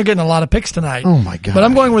again. Man, they're getting a lot of picks tonight. Oh, my God. But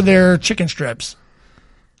I'm going with their chicken strips.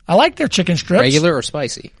 I like their chicken strips. Regular or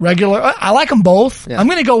spicy? Regular. I like them both. Yeah. I'm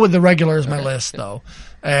going to go with the regular as my list, though.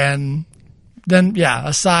 And then,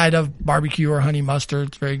 a side of barbecue or honey mustard.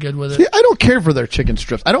 It's very good with it. See, I don't care for their chicken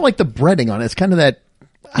strips. I don't like the breading on it. It's kind of that.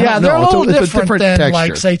 They're a little it's different than, texture.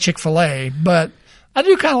 like, say, Chick-fil-A. But I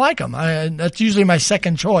do kind of like them. That's usually my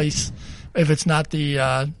second choice if it's not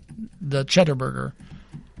the cheddar burger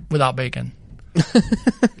without bacon.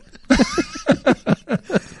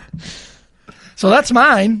 So that's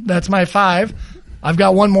mine. That's my 5. I've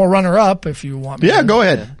got one more runner-up if you want me to. Go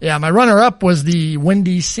ahead. Yeah, my runner-up was the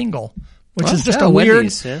Wendy's single, which is just a weird,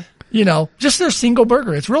 Wendy's, just their single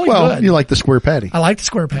burger. It's really Well, good. you like the square patty. I like the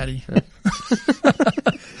square patty.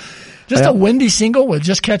 Just a Wendy's single with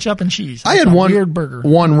just ketchup and cheese. I had one weird burger.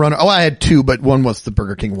 One runner. Oh, I had two, but one was the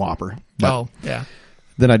Burger King Whopper. But yeah.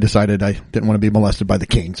 Then I decided I didn't want to be molested by the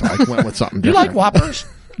king, so I went with something You different. like Whoppers?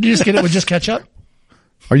 Do you just get it with just ketchup?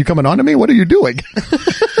 Are you coming on to me? What are you doing?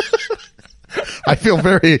 I feel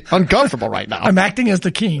very uncomfortable right now. I'm acting as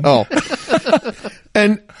the king. Oh.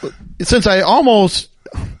 And since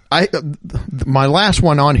my last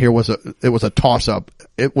one on here was a toss up.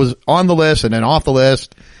 It was on the list and then off the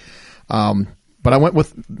list. But I went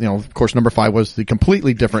with, of course, number 5 was the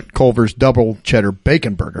completely different Culver's double cheddar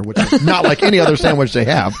bacon burger, which is not like any other sandwich they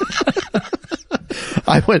have.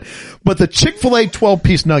 But the Chick-fil-A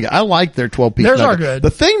 12-piece nugget, I like their 12-piece nugget. Theirs are good. The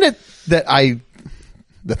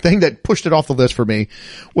thing that pushed it off the list for me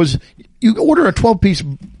was you order a 12-piece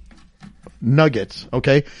nuggets,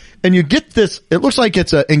 okay? And you get this, it looks like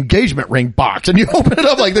it's an engagement ring box, and you open it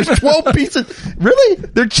up like there's 12 pieces. Really?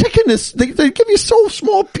 Their chicken they give you so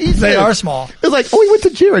small pieces. They are small. It's like, we went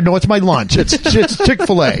to Jared. No, it's my lunch. It's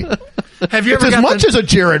Chick-fil-A. Have you It's ever as much as a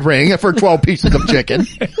Jared ring for 12 pieces of chicken.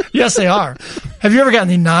 Yes, they are. Have you ever gotten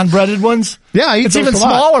the non-breaded ones? Yeah, I eat It's those even a lot.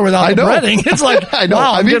 smaller without I the know. breading. It's like, I know.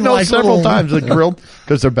 wow, I've eaten those several little times at grilled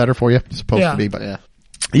because they're better for you. It's supposed to be, but yeah.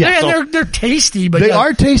 They're tasty, but they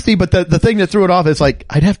are tasty, but the thing that threw it off is like,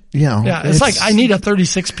 I'd have, it's like, I need a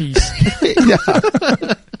 36 piece. Yeah.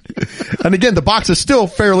 And again, the box is still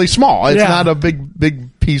fairly small. It's not a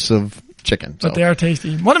big piece of chicken. But they are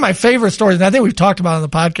tasty. One of my favorite stories, and I think we've talked about it on the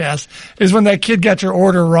podcast, is when that kid got your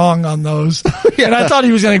order wrong on those. Yeah. And I thought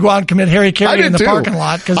he was going to go out and commit Harry Carey in the parking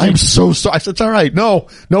lot. I'm so sorry. I said, it's all right. No,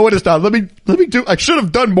 it is not. Let me do, I should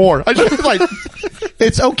have done more. I should have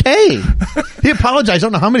it's okay. He apologized. I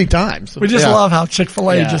don't know how many times. We just love how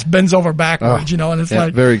Chick-fil-A just bends over backwards, and it's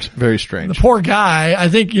like. Very, very strange. The poor guy, I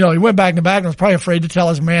think, he went back in the back and was probably afraid to tell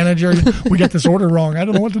his manager, we got this order wrong. I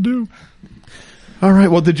don't know what to do. All right.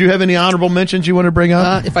 Well, did you have any honorable mentions you want to bring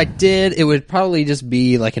up? If I did, it would probably just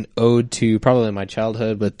be like an ode to probably my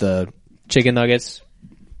childhood with the chicken nuggets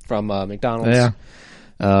from McDonald's. Yeah.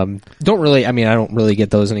 I don't really get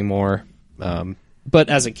those anymore. But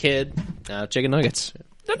as a kid, chicken nuggets.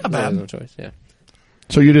 They're not bad. No choice. Yeah.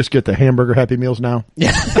 So you just get the hamburger Happy Meals now?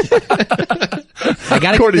 Yeah.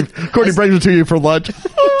 Courtney brings it to you for lunch.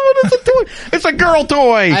 Oh, what is it doing? It's a girl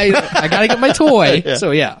toy. I gotta get my toy. Yeah.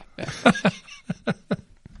 So yeah.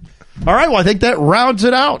 All right. Well, I think that rounds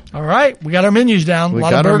it out. All right. We got our menus down. We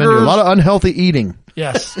got our menu. A lot of unhealthy eating.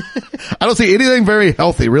 Yes. I don't see anything very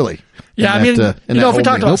healthy, really. Yeah, if we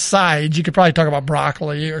talked about sides, you could probably talk about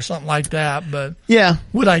broccoli or something like that. But yeah,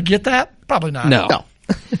 would I get that? Probably not. No.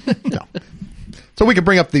 So we could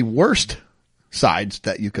bring up the worst sides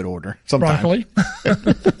that you could order sometime. Broccoli.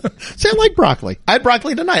 See, I like broccoli. I had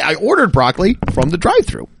broccoli tonight. I ordered broccoli from the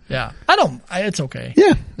drive-thru. Yeah. It's okay.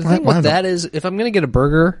 Yeah. The thing with that is, if I'm going to get a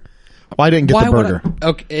burger... Well, I didn't get the burger.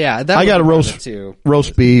 Okay, yeah. I got a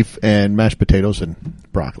roast beef and mashed potatoes and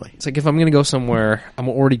broccoli. It's like if I'm going to go somewhere, I'm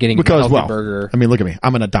already getting a healthy burger. I mean, look at me.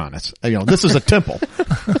 I'm an Adonis. This is a temple.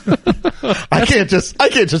 I can't just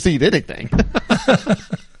eat anything.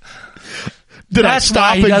 Did I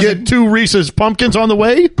stop and get 2 Reese's pumpkins on the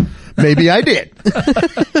way? Maybe I did.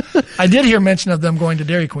 I did hear mention of them going to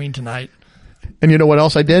Dairy Queen tonight. And you know what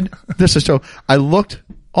else I did? I looked.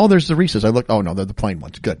 Oh, there's the Reese's. I looked. Oh no, they're the plain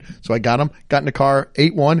ones. Good. So I got them, got in the car,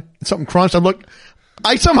 ate one, something crunched.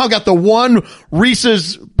 I somehow got the one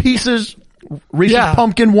Reese's Pieces,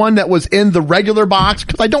 pumpkin one that was in the regular box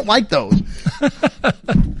because I don't like those.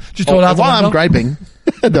 Just throw it out the while window? I'm griping,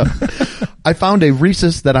 I found a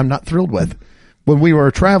Reese's that I'm not thrilled with. When we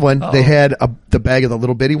were traveling, they had the bag of the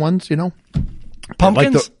little bitty ones,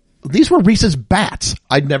 Pumpkins? These were Reese's Bats.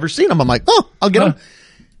 I'd never seen them. I'm like, I'll get them.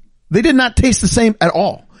 They did not taste the same at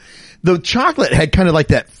all. The chocolate had kind of like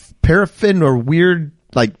that paraffin or weird,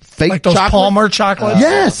 fake like those chocolate. Palmer chocolates?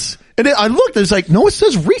 Yes. And I looked, it's like, no, it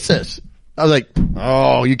says Reese's. I was like,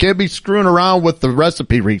 oh, you can't be screwing around with the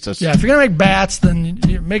recipe Reese's. Yeah, if you're going to make bats, then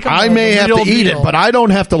you make them. I may have to eat it, but I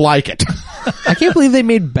don't have to like it. I can't believe they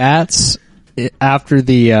made bats after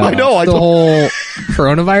the whole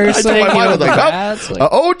coronavirus thing.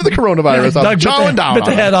 Ode to the coronavirus. I'm chowing down. Bit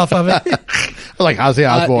the head off of it. I'm like, Ozzy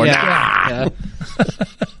Osbourne. Yeah.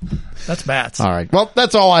 That's bats. All right. Well,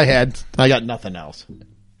 that's all I had. I got nothing else.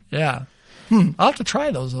 Yeah. I'll have to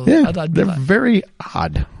try those. Yeah, they're very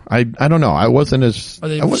odd. I don't know. I wasn't as... Are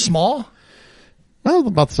they small? Well,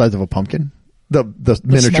 about the size of a pumpkin. The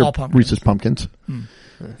miniature Reese's pumpkins.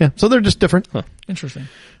 Yeah, so they're just different. Huh. Interesting.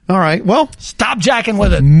 All right. Well, stop jacking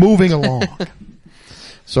with it. Moving along.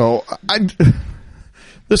 So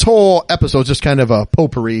this whole episode is just kind of a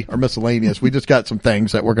potpourri or miscellaneous. We just got some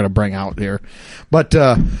things that we're going to bring out here. But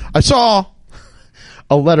I saw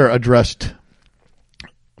a letter addressed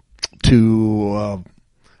to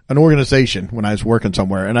an organization when I was working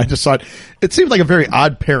somewhere, and I just thought it seemed like a very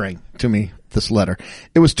odd pairing to me, this letter.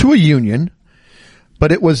 It was to a union,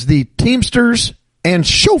 but it was the Teamsters and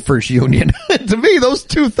Chauffeurs Union. To me, those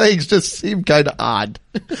two things just seem kind of odd.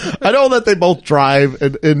 I know that they both drive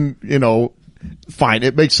and fine,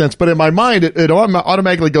 it makes sense. But in my mind, it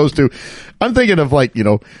automatically goes to, I'm thinking of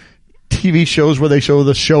TV shows where they show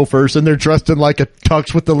the chauffeurs and they're dressed in like a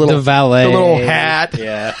tux with the valet, the little hat.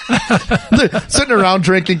 Yeah. They're sitting around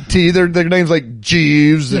drinking tea. Their name's like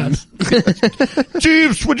Jeeves. And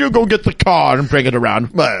Jeeves, would you go get the car and bring it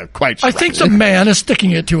around? Quite. I think the man is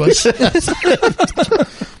sticking it to us.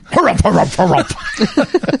 Hurrup.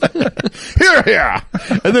 Here.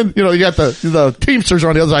 And then, you got the Teamsters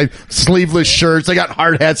on the other side, sleeveless shirts. They got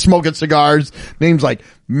hard hats, smoking cigars, names like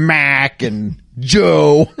Mac and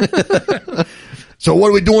Joe. So what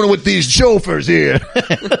are we doing with these chauffeurs here?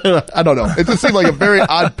 I don't know. It just seemed like a very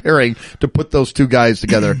odd pairing to put those two guys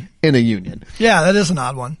together in a union. Yeah, that is an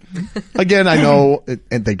odd one. Again, I know,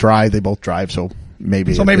 and they both drive, so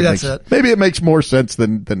maybe that's it. Maybe it makes more sense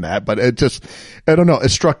than that, but it just, I don't know. It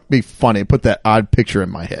struck me funny. It put that odd picture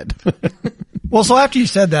in my head. Well, so after you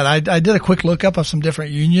said that, I did a quick lookup of some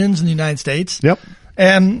different unions in the United States. Yep.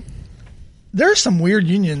 And there's some weird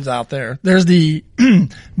unions out there. There's the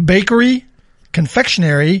bakery,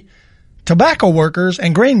 confectionery, tobacco workers,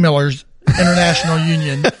 and grain millers International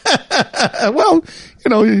Union. Well,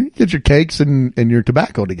 you get your cakes and your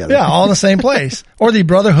tobacco together. Yeah, all in the same place. Or the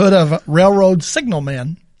Brotherhood of Railroad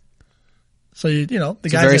Signalmen. So the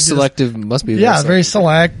It's guys very that do selective. Must be very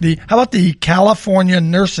select. How about the California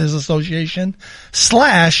Nurses Association /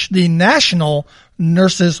 the National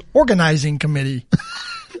Nurses Organizing Committee?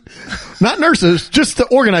 Not nurses, just the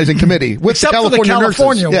organizing committee with Except the for the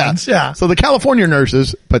California nurses. ones, yeah. So the California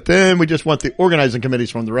nurses, but then we just want the organizing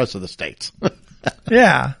committees from the rest of the states.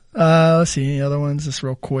 Yeah. Let's see any other ones. Just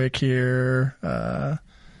real quick here.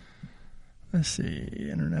 Let's see.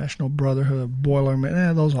 International Brotherhood of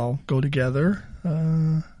Boilermen. Those all go together.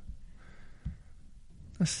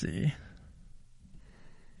 Let's see.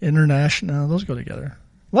 International. Those go together.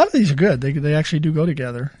 A lot of these are good. They actually do go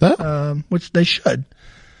together, which they should.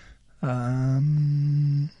 I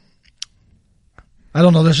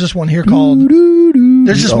don't know. There's just one here called.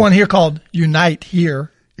 There's just one here called Unite Here.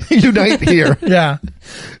 Unite Here. Yeah.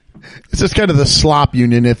 It's just kind of the slop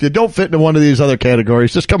union. If you don't fit into one of these other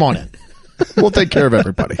categories, just come on in. We'll take care of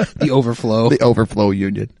everybody. The overflow. The overflow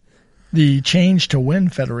union. The Change to Win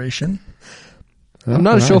Federation. I'm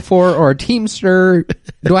not a chauffeur or a teamster.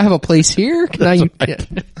 Do I have a place here? Can I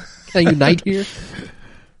unite here?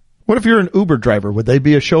 What if you're an Uber driver? Would they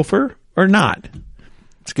be a chauffeur or not?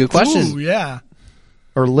 It's a good question. Ooh, yeah.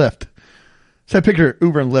 Or Lyft? So I picture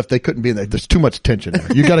Uber and Lyft. They couldn't be in there. There's too much tension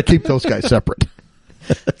there. You got to keep those guys separate.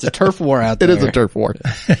 It's a turf war out there. It is a turf war.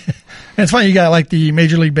 And it's funny, you got like the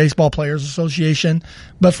Major League Baseball Players Association,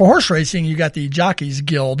 but for horse racing, you got the Jockeys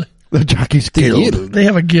Guild. The Jockeys Guild. They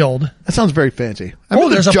have a guild. That sounds very fancy.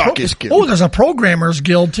 There's a Jockeys Guild. there's a Programmers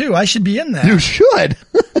Guild too. I should be in that. You should.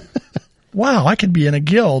 Wow, I could be in a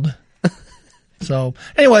guild. So,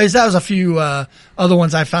 anyways, that was a few other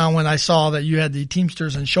ones I found when I saw that you had the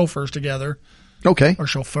Teamsters and chauffeurs together. Okay. Or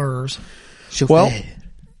chauffeurs. Well,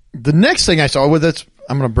 the next thing I saw with this,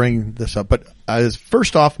 I'm going to bring this up, but is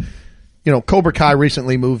first off, Cobra Kai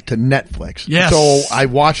recently moved to Netflix. Yes. So I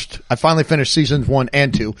finally finished seasons 1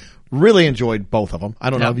 and 2. Really enjoyed both of them. I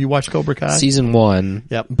don't know. Have you watched Cobra Kai? Season 1.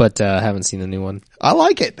 Yep. But haven't seen the new one. I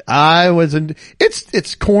like it.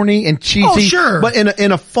 It's corny and cheesy. Oh, sure. But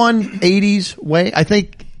in a fun 80s way. I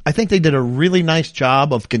think they did a really nice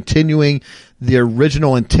job of continuing the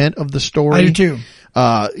original intent of the story. I do too.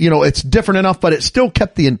 It's different enough, but it still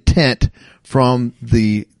kept the intent from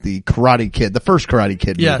the Karate Kid, the first Karate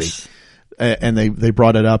Kid movie. Yes. And they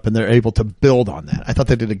brought it up and they're able to build on that. I thought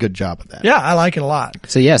they did a good job of that. Yeah, I like it a lot.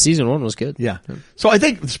 So yeah, season 1 was good. Yeah. So I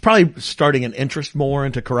think it's probably starting an interest more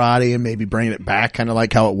into karate and maybe bringing it back kind of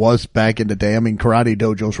like how it was back in the day. I mean, karate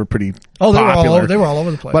dojos were pretty popular. They were all over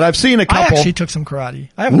the place. But I've seen a couple. I actually took some karate.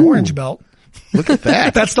 I have an orange belt. Look at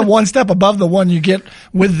that. That's the one step above the one you get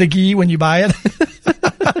with the gi when you buy it.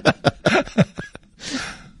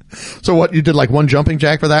 So what, you did like one jumping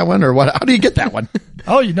jack for that one or what? How do you get that one?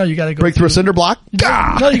 Oh, you got to go break through a cinder block?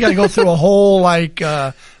 No, you got to go through a whole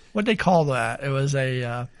what they call that? It was I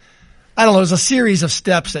don't know, it was a series of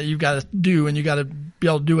steps that you've got to do and you got to be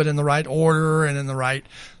able to do it in the right order and in the right,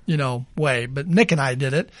 way. But Nick and I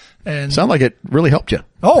did it and sound like it really helped you.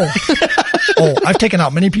 Oh, I've taken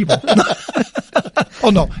out many people. Oh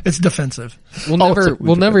no, it's defensive.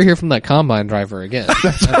 We'll never hear from that combine driver again.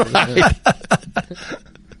 That's right.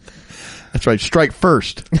 That's right. Strike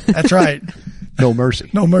first. That's right. No mercy.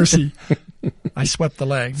 No mercy. I swept the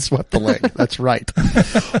leg. Swept the leg. That's right.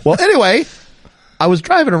 Well, anyway, I was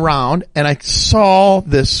driving around and I saw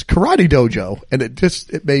this karate dojo and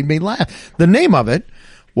it made me laugh. The name of it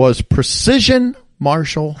was Precision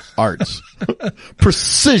Martial Arts.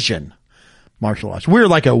 Precision Martial Arts. We're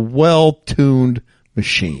like a well-tuned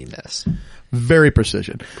machine. Yes. Very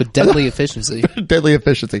precision. With deadly efficiency. Deadly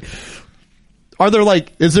efficiency.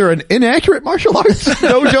 Is there an inaccurate martial arts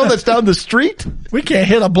dojo that's down the street? We can't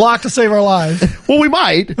hit a block to save our lives. Well, we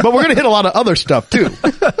might, but we're going to hit a lot of other stuff too.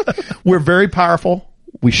 We're very powerful.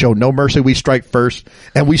 We show no mercy. We strike first,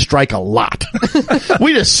 and we strike a lot.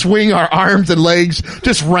 We just swing our arms and legs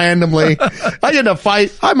just randomly. I get in a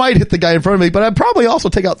fight. I might hit the guy in front of me, but I'd probably also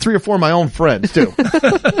take out 3 or 4 of my own friends too.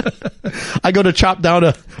 I go to chop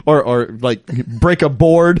down or break a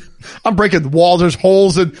board. I'm breaking walls. There's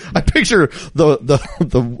holes, and I picture the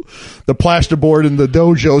plasterboard in the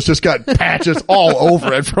dojo's just got patches all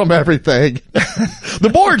over it from everything.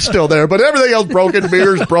 The board's still there, but everything else broken.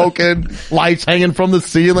 Mirrors broken. Lights hanging from the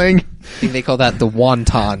ceiling. I think they call that the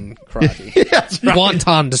wonton karate. Yes, right.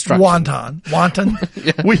 Wonton destruction. Wonton.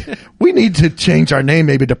 Yeah. We need to change our name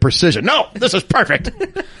maybe to Precision. No, this is perfect.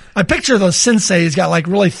 I picture the sensei's got like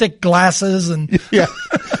really thick glasses and yeah,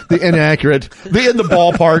 the inaccurate, in the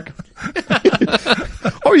ballpark.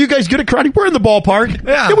 Oh, you guys good at karate? We're in the ballpark.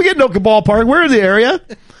 Yeah. We get no ballpark. We're in the area.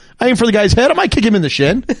 I aim for the guy's head. I might kick him in the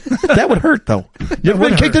shin. That would hurt, though. You ever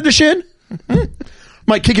been kicked in the shin?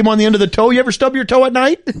 Might kick him on the end of the toe. You ever stub your toe at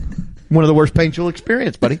night? One of the worst pains you'll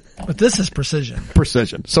experience, buddy. But this is precision.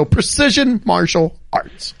 Precision. So precision martial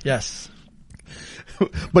arts. Yes.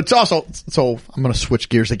 But it's also, so I'm going to switch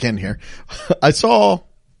gears again here. I saw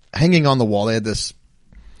hanging on the wall, they had this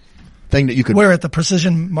thing that you could. Where at the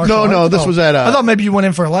precision martial arts? No, this was at, I thought maybe you went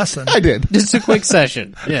in for a lesson. I did. Just a quick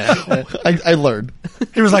session. Yeah. I learned.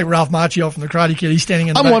 He was like Ralph Macchio from the Karate Kid. He's standing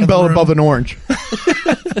in the I'm back one of the belt room. above an orange.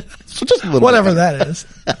 So just a little Whatever bit. that is.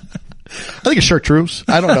 I think it's chartreuse.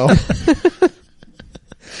 I don't know.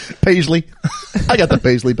 Paisley. I got the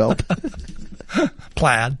Paisley belt.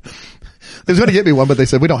 Plaid. They was going to get me one, but they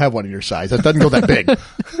said, we don't have one in your size. That doesn't go that big.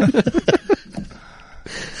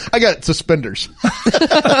 I got suspenders.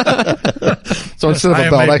 So instead of a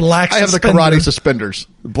belt, I have the karate suspenders.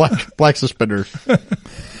 Black suspenders.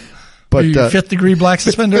 But, fifth degree black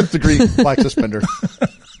suspender? Fifth degree black suspender.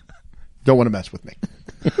 Don't want to mess with me.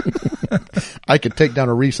 I could take down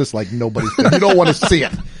a Reese's like nobody's business. You don't want to see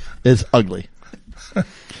it. It's ugly.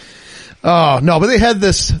 Oh, no, but they had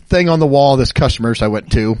this thing on the wall, this customers I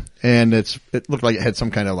went to, and it looked like it had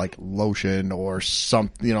some kind of like lotion or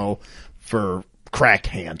something, for cracked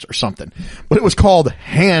hands or something. But it was called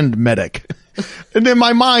Hand Medic. And in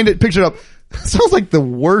my mind, it pictured up, sounds like the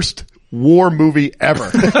worst war movie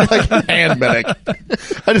ever. Like Hand Medic.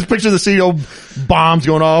 I just picture the scene, bombs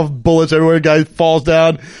going off, bullets everywhere, guy falls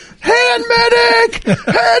down. Hand Medic!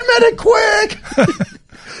 Hand Medic, quick!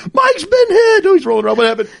 Mike's been hit. Oh, he's rolling around. What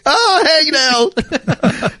happened? Oh, hang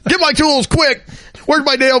nail. Get my tools quick. Where's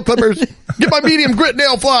my nail clippers? Get my medium grit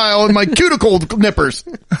nail file and my cuticle nippers.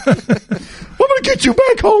 I'm going to get you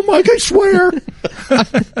back home, Mike. I swear.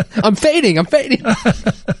 I'm fading.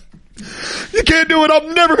 You can't do it.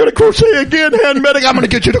 I'm never going to crochet again, Hand Medic. I'm going to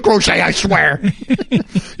get you to crochet, I swear.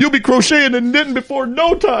 You'll be crocheting and knitting before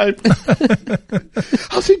no time.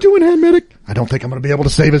 How's he doing, Hand Medic? I don't think I'm going to be able to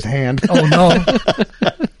save his hand. Oh, no.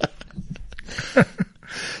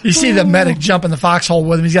 You see the medic jump in the foxhole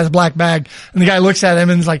with him. He's got his black bag. And the guy looks at him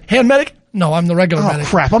and is like, Hand Medic? No, I'm the regular medic. Oh,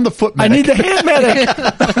 crap. I'm the foot medic. I need the Hand Medic.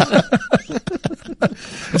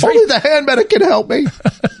 Only the Hand Medic can help me.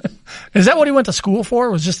 Is that what he went to school for?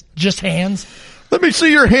 Was just hands? Let me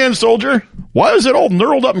see your hand, soldier. Why is it all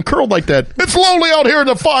knurled up and curled like that? It's lonely out here in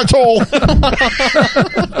the foxhole.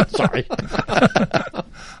 Sorry.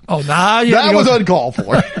 Oh, nah. That was uncalled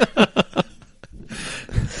for.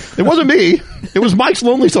 It wasn't me. It was Mike's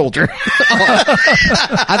lonely soldier.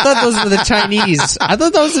 I thought those were the Chinese. I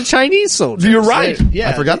thought that was the Chinese soldiers. You're right. Yeah.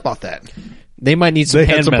 I forgot about that. They might need some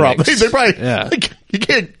hand medics. Problems. They probably, Yeah. You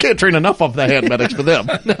can't train enough of the hand medics for them.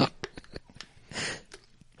 No.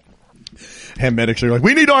 Hand medics are like,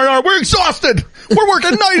 we need R&R. We're exhausted. We're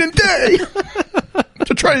working night and day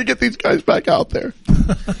to try to get these guys back out there.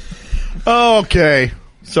 Okay.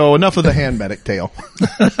 So enough of the hand medic tale.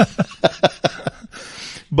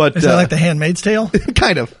 But Is that like the Handmaid's Tale?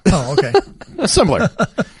 kind of. Oh, okay. Similar.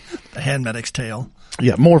 The Hand Medic's Tale.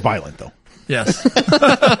 Yeah, more violent though. Yes.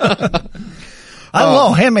 I don't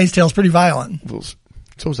know. Handmaid's Tale is pretty violent.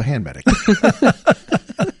 So is the hand medic.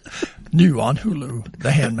 New on Hulu,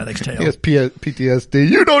 The Hand Medic's Tale. He has PTSD.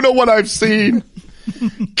 You don't know what I've seen.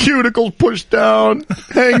 Cuticles pushed down,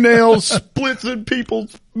 hangnails, splits in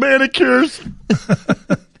people's manicures.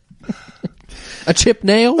 A chip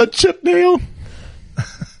nail? A chip nail.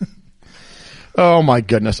 Oh my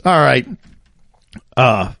goodness. All right.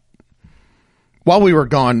 While we were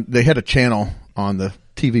gone, they had a channel on the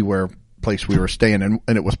TV place we were staying in,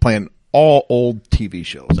 and it was playing all old TV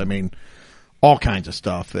shows. I mean, all kinds of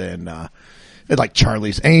stuff, and like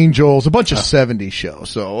Charlie's Angels, a bunch of 70s shows.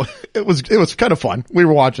 So it was kind of fun. We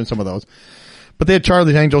were watching some of those, but they had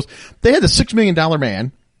Charlie's Angels. They had the $6 Million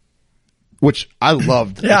Man, which I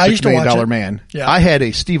loved. Yeah, I the used $6 to watch Million it. Man. Yeah. I had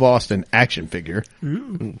a Steve Austin action figure.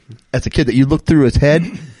 Ooh. As a kid that you looked through his head,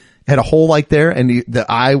 had a hole like there, and the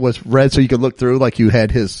eye was red so you could look through like you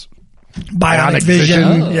had his Bionic vision.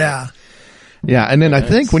 vision. Oh. Yeah. Yeah, and then I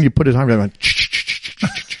think when you put his arm down, it went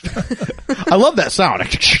I love that sound.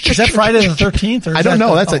 Is that Friday the 13th? Or is I don't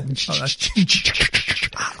know. That's that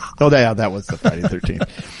was the Friday the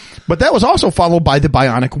 13th. But that was also followed by the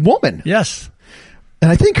Bionic Woman. Yes.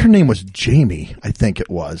 And I think her name was Jamie, I think it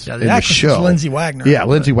was. Yeah, in the the actress show. was Lindsay Wagner. Yeah,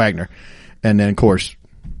 Lindsay Wagner. And then, of course,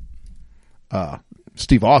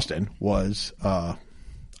 Steve Austin was, I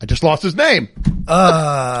just lost his name.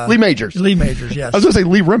 Lee Majors. Lee Majors, yes. I was going to say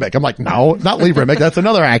Lee Remick. I'm like, no, not Lee Remick. That's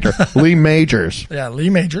another actor. Lee Majors Yeah, Lee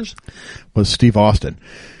Majors. was Steve Austin.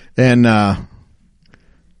 And,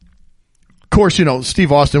 course,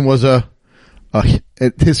 Steve Austin was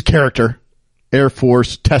his character, Air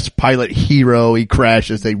Force test pilot hero. He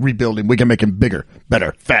crashes. They rebuild him. We can make him bigger,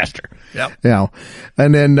 better, faster. Yep.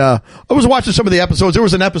 And then, I was watching some of the episodes. There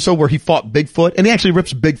was an episode where he fought Bigfoot and he actually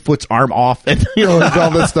rips Bigfoot's arm off and, and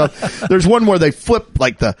all this stuff. There's one where they flip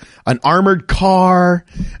like an armored car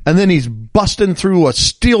and then he's busting through a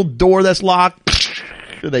steel door that's locked.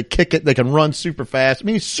 They kick it. They can run super fast. I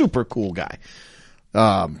mean, he's a super cool guy.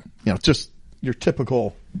 Just your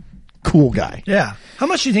typical cool guy. Yeah. How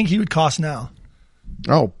much do you think he would cost now?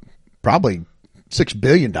 Oh, probably $6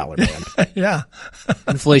 billion man. Yeah.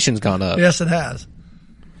 Inflation's gone up. Yes, it has.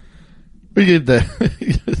 We get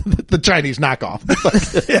the Chinese knockoff.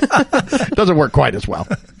 It doesn't work quite as well.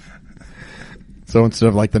 So instead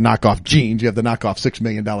of like the knockoff jeans, you have the knockoff $6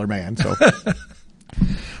 million man. So,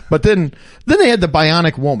 but then they had the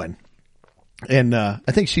Bionic Woman, and I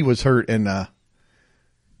think she was hurt in.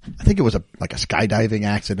 I think it was like a skydiving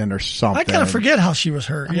accident or something. I kind of forget how she was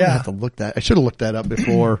hurt. I have to look that. I should have looked that up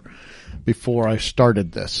before I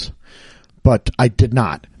started this, but I did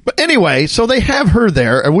not. But anyway, so they have her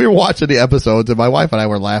there, and we were watching the episodes, and my wife and I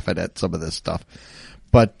were laughing at some of this stuff.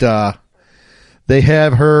 But they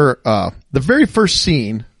have her. The very first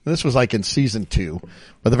scene. This was like in season 2,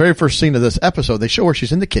 but the very first scene of this episode, they show her.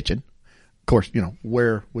 She's in the kitchen. Of course,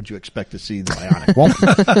 where would you expect to see the Bionic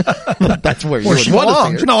Woman? That's where you would want to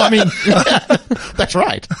see her. No, I mean, that's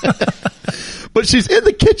right. But she's in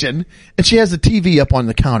the kitchen and she has the TV up on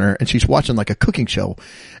the counter and she's watching like a cooking show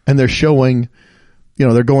and they're showing,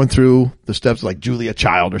 they're going through the steps like Julia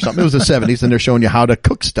Child or something. It was the 70s and they're showing you how to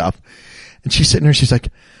cook stuff. And she's sitting there and she's like,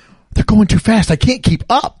 they're going too fast. I can't keep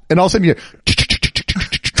up. And all of a sudden you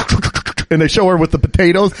and they show her with the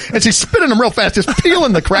potatoes, and she's spinning them real fast, just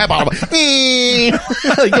peeling the crap out of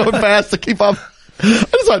them. Going fast to keep up. I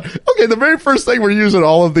just thought, okay, the very first thing we're using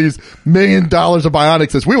all of these $1 million of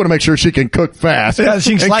bionics is we want to make sure she can cook fast. Yeah,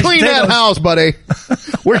 she can and clean that house, buddy.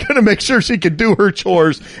 We're going to make sure she can do her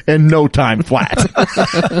chores in no time flat.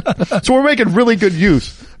 So we're making really good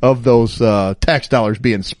use of those tax dollars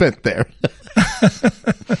being spent there.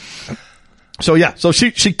 So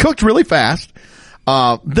she cooked really fast.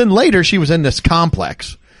 Then later she was in this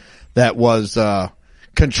complex that was,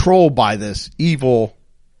 controlled by this evil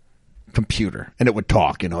computer and it would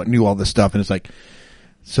talk, it knew all this stuff. And it's like,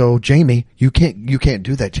 so Jamie, you can't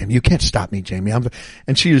do that, Jamie. You can't stop me, Jamie.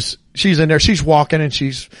 And she's in there. She's walking and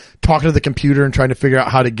she's talking to the computer and trying to figure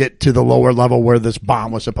out how to get to the lower level where this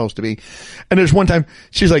bomb was supposed to be. And there's one time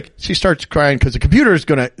she starts crying because the computer is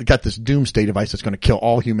got this doomsday device that's going to kill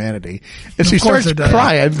all humanity. And she starts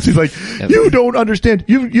crying. She's like, you don't understand.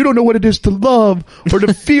 You don't know what it is to love or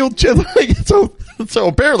to feel. So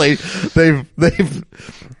apparently they've,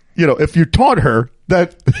 if you taught her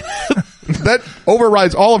that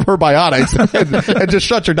overrides all of her bionics and just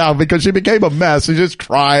shuts her down because she became a mess. She's just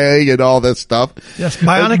crying and all this stuff. Yes,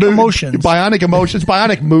 bionic emotions. Bionic emotions,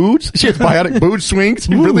 bionic moods. She has bionic mood swings,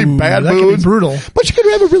 really bad that moods. Can be brutal. But she could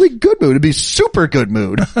have a really good mood. It'd be super good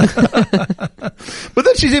mood. But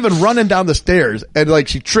then she's even running down the stairs and like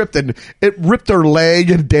she tripped and it ripped her leg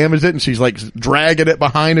and damaged it and she's like dragging it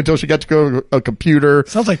behind until she got to go to a computer.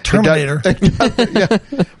 Sounds like Terminator. Yeah.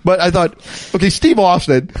 But I thought, okay, Steve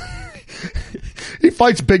Austin, he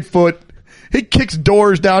fights Bigfoot. He kicks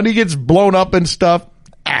doors down. He gets blown up and stuff.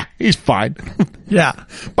 He's fine. Yeah.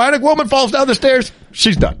 Bionic Woman falls down the stairs.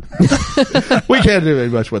 She's done. We can't do very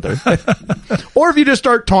much with her. Or if you just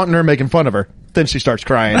start taunting her, making fun of her, then she starts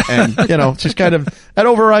crying. And, she's that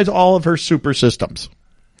overrides all of her super systems.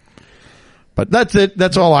 But that's it.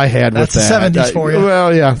 That's all I had with that. That's the 70s for you.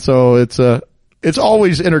 Well, yeah. So it's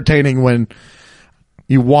always entertaining when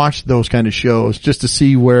you watch those kind of shows just to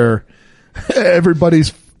see where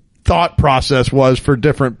everybody's thought process was for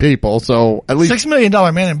different people. So at least $6 million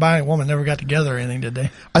man and Bionic Woman never got together or anything, did they?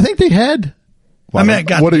 I think they had. Well,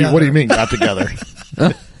 what do you mean got together?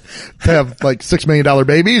 To have like $6 million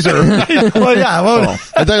babies or? Well, yeah. Well,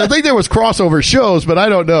 I think there was crossover shows, but I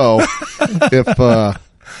don't know if,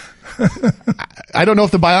 I don't know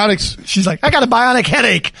if the Bionics. She's like, I got a bionic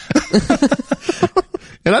headache.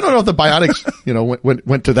 And I don't know if the Bionics,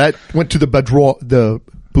 went to the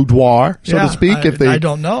boudoir, so to speak. I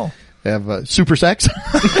don't know. Have super sex,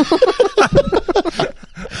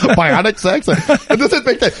 bionic sex. It doesn't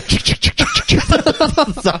make that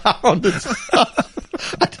sound.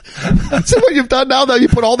 See what you've done now? That you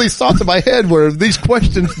put all these thoughts in my head where these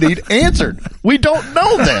questions need answered. We don't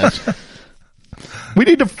know this. We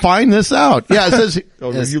need to find this out. Yeah, it says. I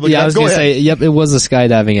was going to say. Yep, it was a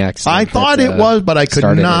skydiving accident. I thought it was, but I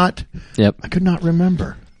could not. Yep, I could not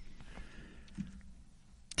remember.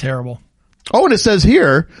 Terrible. Oh, and it says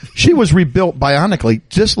here, she was rebuilt bionically,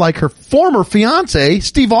 just like her former fiance,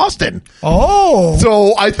 Steve Austin. Oh.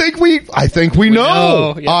 So I think we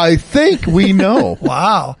know. Yeah. I think we know.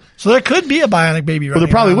 Wow. So there could be a bionic baby right Well,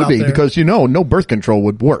 there probably around would be out there. because, no birth control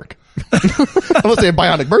would work. Unless they have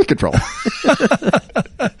bionic birth control.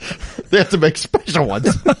 They have to make special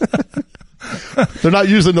ones. They're not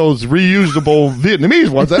using those reusable Vietnamese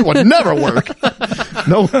ones. That would never work.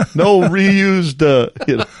 No reused,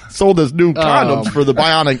 sold as new condoms for the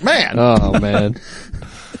bionic man. Oh, man.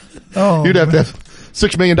 Oh, You'd have to have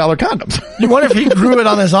 $6 million condoms. you wonder if he grew it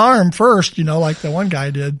on his arm first, like the one guy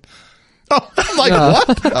did. Oh, I'm like,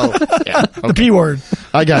 what? Oh, yeah. The P word.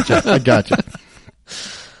 I got you.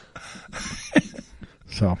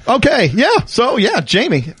 So, okay. Yeah. So, yeah,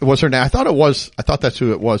 Jamie was her name. I thought that's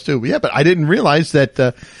who it was too. Yeah, but I didn't realize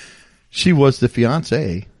that, she was the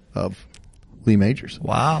fiance of Lee Majors.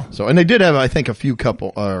 Wow. So, and they did have, I think, a few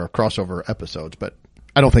crossover episodes, but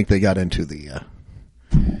I don't think they got into the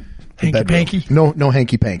Hanky panky. No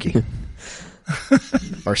hanky panky.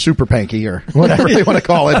 Or super panky or whatever they want to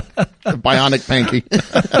call it. Bionic panky.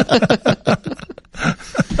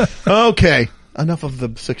 Okay. Enough of the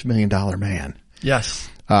 $6 million man. Yes.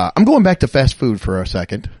 I'm going back to fast food for a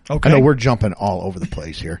second. Okay. I know we're jumping all over the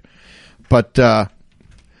place here, but,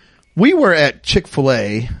 we were at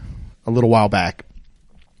Chick-fil-A a little while back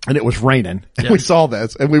and it was raining and we saw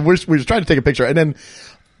this and we were trying to take a picture and then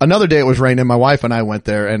another day it was raining. My wife and I went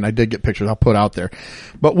there and I did get pictures I'll put out there.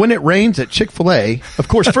 But when it rains at Chick-fil-A, of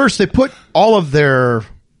course, first they put all of their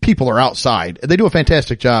people are outside. They do a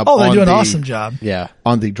fantastic job. Oh, they do an awesome job. Yeah.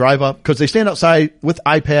 On the drive up because they stand outside with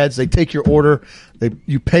iPads. They take your order.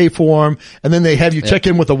 You pay for them and then they have you check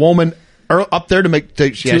in with a woman up there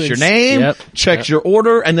she has your name, checks your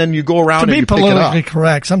order, and then you go around and you pick it up. To be politically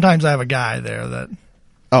correct, sometimes I have a guy there that.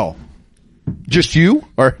 Oh. Just you?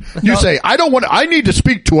 Or you say, I need to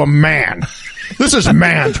speak to a man. This is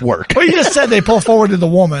man's work. Well, you just said they pull forward to the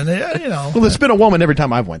woman, Well, it's been a woman every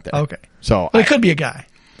time I've went there. Okay. So. But it could be a guy.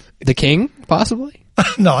 The king, possibly?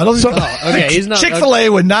 No, I don't think so. Okay, he's not. Chick-fil-A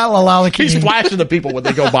would not allow the king. He's flashing the people when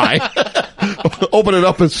they go by. Opening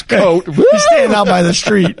up his coat. He's standing out by the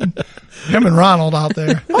street. Him and Ronald out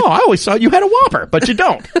there. Oh, I always thought you had a Whopper, but you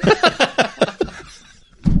don't.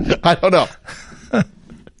 I don't know.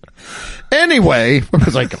 Anyway, where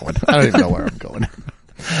was I going? I don't even know where I'm going.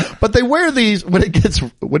 But they wear these when it gets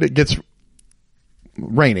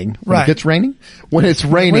raining. Right. When it's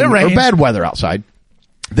raining or bad weather outside.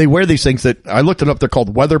 They wear these things that I looked it up. They're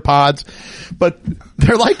called weather pods, but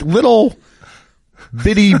they're like little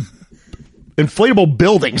bitty inflatable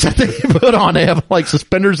buildings that they put on. They have like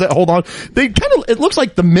suspenders that hold on. It looks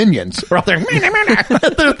like the Minions are out there.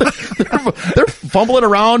 they're fumbling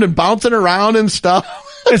around and bouncing around and stuff.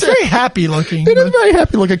 It's very happy looking. It is very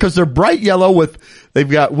happy looking because they're bright yellow they've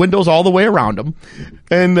got windows all the way around them.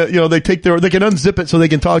 And, they can unzip it so they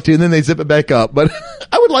can talk to you and then they zip it back up. But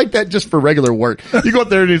I would like that just for regular work. You go up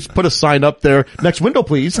there and just put a sign up there. Next window,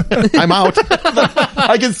 please. I'm out.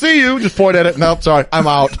 I can see you. Just point at it. Nope, sorry. I'm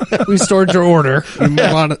out. We stored your order.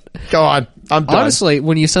 Go on. I'm done. Honestly,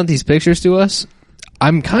 when you sent these pictures to us,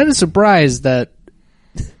 I'm kind of surprised that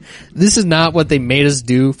this is not what they made us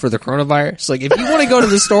do for the coronavirus. Like, if you want to go to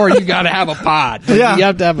the store, you got to have a pod. Yeah. You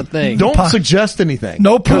have to have a thing. Don't suggest anything.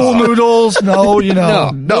 No pool noodles. No,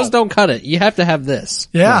 No, those don't cut it. You have to have this.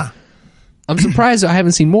 Yeah. I'm surprised I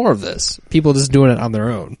haven't seen more of this. People just doing it on their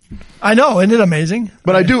own. I know, isn't it amazing?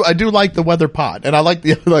 But I do like the weather pod, and I like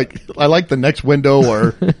the next window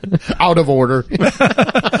or out of order.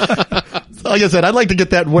 Like I said, I'd like to get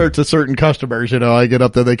that where to certain customers. I get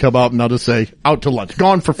up there, they come out, and I'll just say, out to lunch.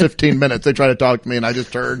 Gone for 15 minutes. They try to talk to me, and I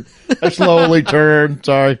just turn. I slowly turn.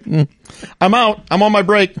 Sorry. I'm out. I'm on my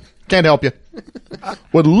break. Can't help you.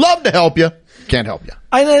 Would love to help you. Can't help you.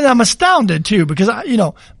 And I'm astounded too because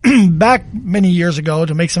back many years ago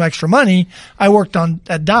to make some extra money, I worked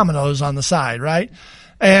at Domino's on the side, right?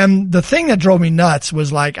 And the thing that drove me nuts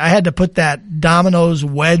was like I had to put that Domino's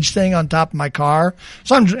wedge thing on top of my car,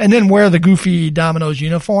 and then wear the goofy Domino's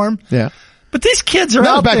uniform. Yeah. But these kids are that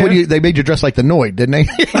out back there. when they made you dress like the Noid, didn't they?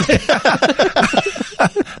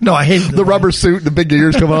 No, I hated the rubber suit, the big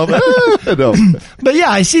ears come up. No. But yeah,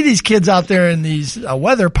 I see these kids out there in these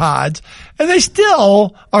weather pods, and they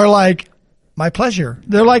still are like, my pleasure.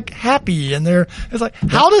 They're like happy, and it's like,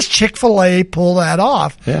 how does Chick-fil-A pull that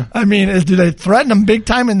off? Yeah. I mean, do they threaten them big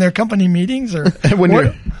time in their company meetings, or and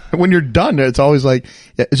when you're done, it's always like,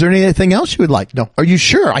 is there anything else you would like? No. Are you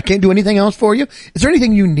sure? I can't do anything else for you? Is there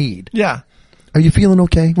anything you need? Yeah. Are you feeling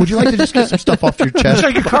okay? Would you like to just get some stuff off your chest? Just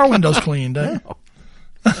like your car windows cleaned.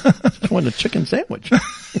 Just wanted a chicken sandwich.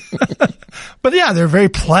 But yeah, they're very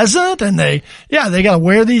pleasant, and they got to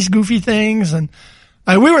wear these goofy things. And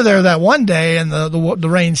we were there that one day, and the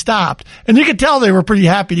rain stopped, and you could tell they were pretty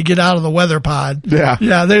happy to get out of the weather pod.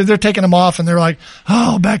 Yeah. They're taking them off, and they're like,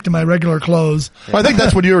 oh, back to my regular clothes. Well, I think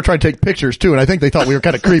that's when you were trying to take pictures too, and I think they thought we were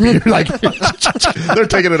kind of creepy. You're like, they're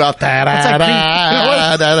taking it off. What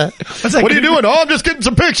are you doing? Oh, I'm just getting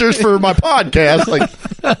some pictures for my podcast. Like,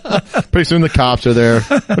 pretty soon the cops are there.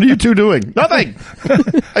 What are you two doing? Nothing.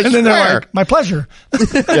 And then they're like, my pleasure.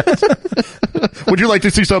 Yes. Would you like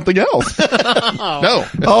to see something else? No.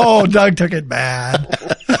 Oh, Doug took it bad.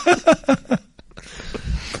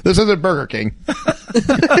 This isn't Burger King.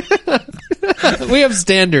 We have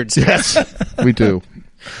standards. Yes, we do.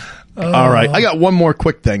 All right. I got one more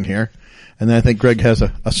quick thing here. And then I think Greg has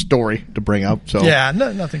a story to bring up. So yeah,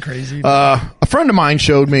 nothing crazy. A friend of mine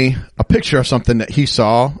showed me a picture of something that he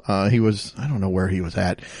saw. I don't know where he was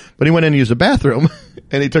at, but he went in to use the bathroom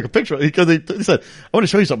and he took a picture because he said, I want to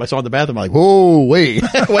show you something I saw in the bathroom. I'm like, whoa, wait,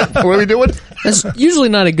 what are we doing? That's usually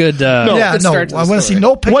not a good, I want to see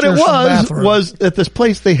no pictures. What it from the bathroom. was at this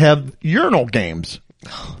place they have urinal games.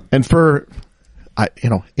 And for,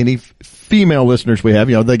 any female listeners we have,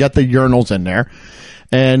 they got the urinals in there.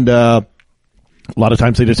 And, a lot of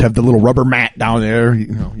times they just have the little rubber mat down there.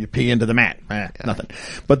 You pee into the mat. Nothing.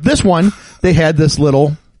 But this one, they had this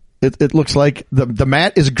little, it looks like the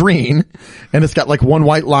mat is green and it's got like one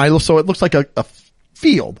white line. So it looks like a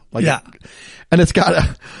field. And it's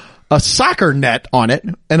got a soccer net on it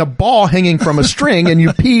and a ball hanging from a string, and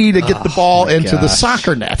you pee to get the ball into the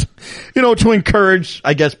soccer net, to encourage,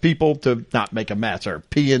 I guess, people to not make a mess or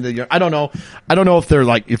pee into your, I don't know if they're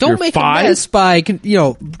like, if don't you're make 5. a mess by,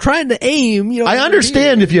 trying to aim, I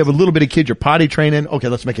understand if you have a little bit of kid you're potty training, okay,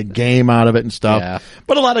 let's make a game out of it and stuff. Yeah.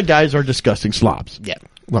 But a lot of guys are disgusting slobs. Yeah.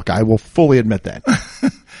 Look, I will fully admit that.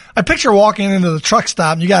 I picture walking into the truck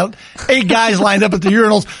stop and you got 8 guys lined up at the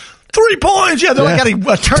urinals. 3 points. Yeah, they're like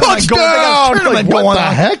got a tournament going. They got a tournament going on. What the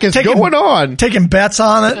heck is going on? Taking bets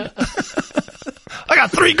on it. I got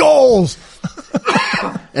 3 goals.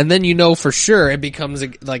 And then for sure it becomes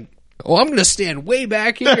like, oh, I'm going to stand way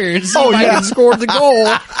back here and see if I can score the goal.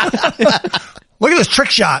 Look at this trick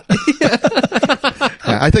shot.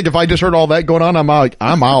 I think if I just heard all that going on, I'm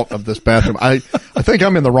out of this bathroom. I think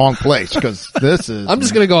I'm in the wrong place because this is. I'm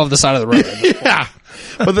just going to go off the side of the road. Yeah.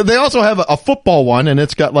 But they also have a football one, and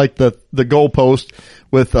it's got like the goalpost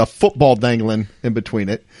with a football dangling in between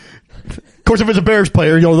it. Of course, if it's a Bears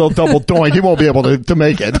player, they'll double doink. He won't be able to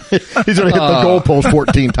make it. He's going to hit the goalpost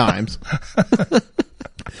 14 times.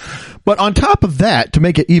 But on top of that, to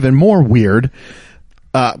make it even more weird,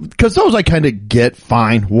 because those I kind of get,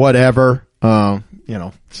 fine, whatever,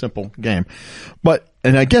 simple game.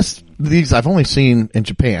 And I guess these I've only seen in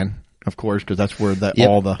Japan. Of course, because that's where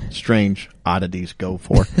all the strange oddities go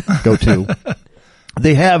to.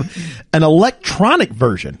 They have an electronic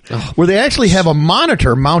version where they actually have a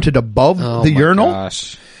monitor mounted above the urinal.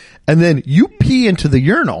 Gosh. And then you pee into the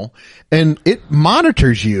urinal and it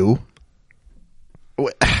monitors you.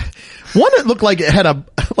 One that looked like it had a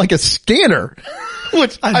scanner.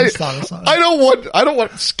 Which I don't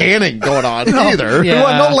want scanning going on either.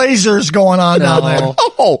 Yeah. No lasers going on down there.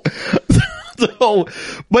 Oh. So,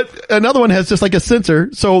 but another one has just like a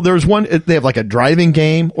sensor. So there's one, they have like a driving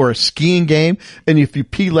game or a skiing game. And if you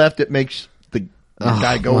pee left, it makes the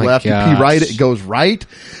guy go left. Gosh. You pee right, it goes right.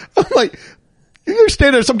 I'm like, you're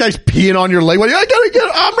standing there, some guy's peeing on your leg. Well,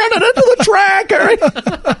 I'm running into the track. All right.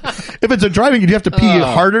 If it's a driving, you have to pee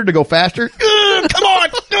harder to go faster. Come on.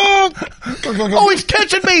 Oh, he's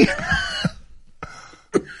catching me.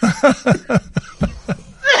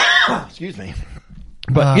 Excuse me.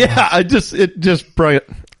 But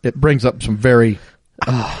it brings up some very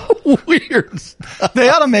weird stuff. They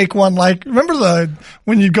ought to make one like, remember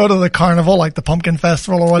when you go to the carnival, like the pumpkin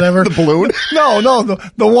festival or whatever? The balloon? No,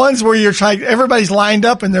 the ones where everybody's lined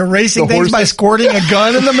up and they're racing things by squirting a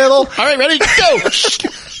gun in the middle. All right, ready? Go!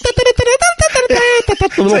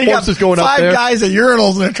 The little horses going up there. 5 guys at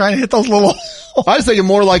urinals and they're trying to hit those little I was thinking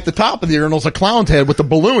more like the top of the urinal's a clown's head with the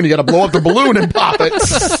balloon. You got to blow up the balloon and pop it.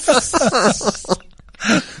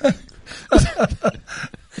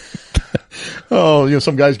 Oh,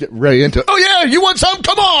 some guys get ready into it. Oh yeah, you want some?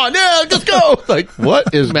 Come on, yeah, let's go. Like,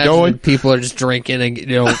 what is going? People are just drinking and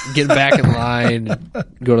getting back in line, and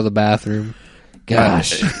go to the bathroom.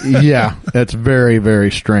 Gosh, yeah, that's very, very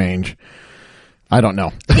strange. I don't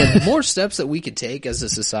know. Again, more steps that we could take as a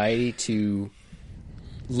society to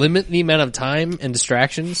limit the amount of time and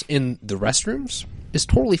distractions in the restrooms is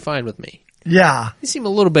totally fine with me. Yeah, they seem a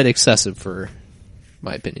little bit excessive for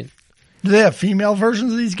my opinion. Do they have female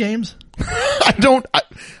versions of these games?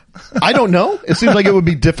 I don't know. It seems like it would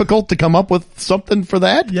be difficult to come up with something for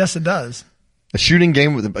that. Yes, it does. A shooting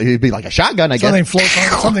game it'd be like a shotgun, I guess.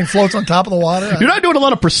 Something floats on top of the water. You're not doing a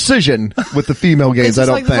lot of precision with the female games, I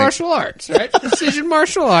don't like think. Martial arts, right? Precision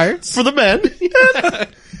martial arts. For the men.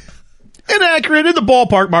 Inaccurate in the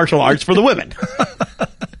ballpark martial arts for the women.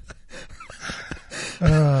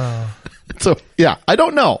 So, yeah, I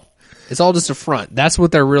don't know. It's all just a front. That's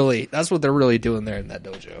what they're really doing there in that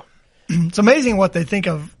dojo. It's amazing what they think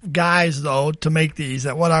of guys, though, to make these,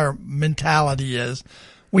 that what our mentality is.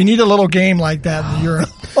 We need a little game like that in the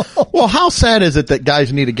urinal. Well, how sad is it that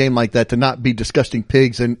guys need a game like that to not be disgusting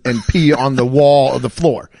pigs and pee on the wall of the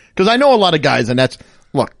floor? Because I know a lot of guys, and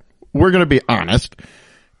look, we're going to be honest,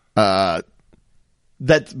 that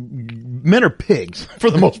men are pigs for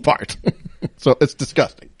the most part. So it's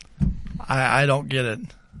disgusting. I don't get it.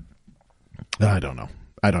 I don't know.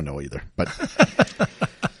 I don't know either. But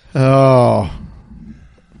oh.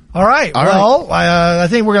 All right. I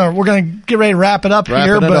think we're gonna get ready to wrap it up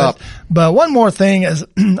here. But one more thing is,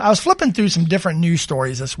 I was flipping through some different news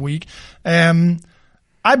stories this week, and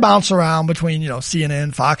I bounce around between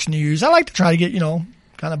CNN, Fox News. I like to try to get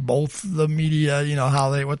kind of both the media,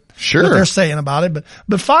 what they're saying about it.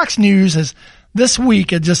 But Fox News has this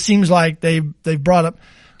week. It just seems like they've brought up.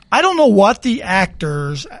 I don't know what the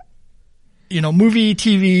actors, movie,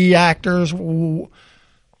 TV actors,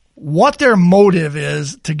 what their motive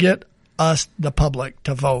is to get us, the public,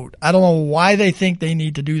 to vote. I don't know why they think they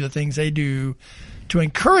need to do the things they do to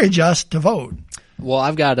encourage us to vote. Well,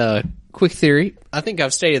 I've got a quick theory. I think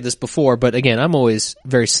I've stated this before, but again, I'm always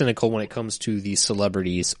very cynical when it comes to these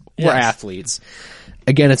celebrities or athletes.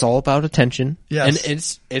 Again, it's all about attention. Yes.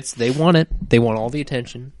 And it's they want it. They want all the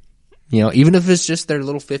attention. Even if it's just their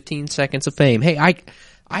little 15 seconds of fame. Hey,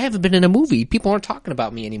 I haven't been in a movie. People aren't talking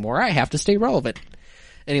about me anymore. I have to stay relevant.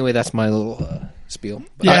 Anyway, that's my little spiel.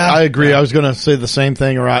 Yeah, I agree. Yeah. I was going to say the same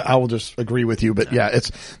thing, or I will just agree with you. But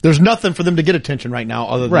there's nothing for them to get attention right now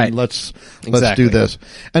other than let's do this.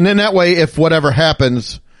 And then that way, if whatever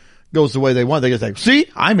happens goes the way they want, they can say,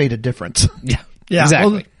 "See, I made a difference." Yeah,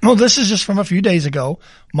 exactly. Well, this is just from a few days ago.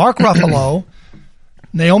 Mark Ruffalo,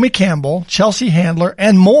 Naomi Campbell, Chelsea Handler,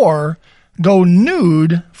 and more go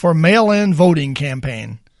nude for mail-in voting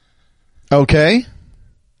campaign. Okay.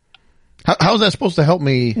 How is that supposed to help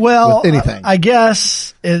me with anything? I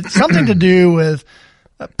guess it's something to do with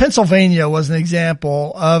Pennsylvania was an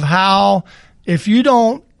example of how if you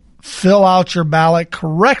don't fill out your ballot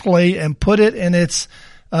correctly and put it in its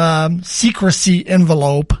secrecy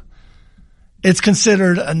envelope, it's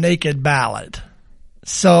considered a naked ballot.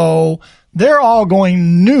 So they're all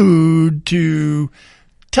going nude to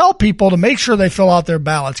tell people to make sure they fill out their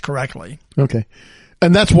ballots correctly. Okay.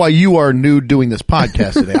 And that's why you are nude doing this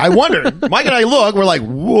podcast today. I wondered, Mike and I look, we're like,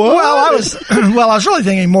 what? Well, I was really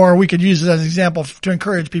thinking more we could use it as an example to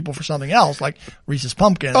encourage people for something else, like Reese's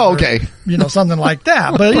Pumpkin. Oh, okay. Or, something like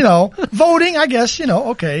that. But, voting, I guess,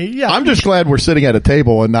 okay, yeah. I'm just glad we're sitting at a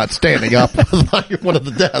table and not standing up like one of the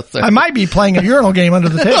desks. I might be playing a urinal game under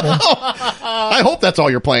the table. I hope that's all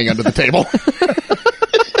you're playing under the table.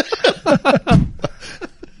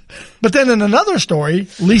 But then in another story,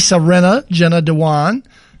 Lisa Rinna, Jenna Dewan,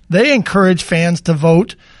 they encourage fans to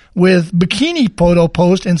vote with bikini photo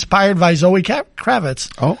post inspired by Zoe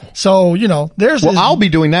Kravitz. Oh. So, there's... Well, I'll be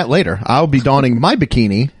doing that later. I'll be donning my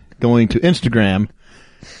bikini, going to Instagram,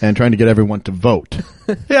 and trying to get everyone to vote.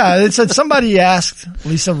 Yeah, it said somebody asked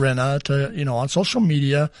Lisa Rinna to, on social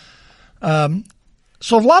media. So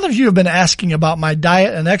a lot of you have been asking about my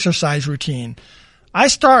diet and exercise routine. I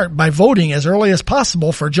start by voting as early as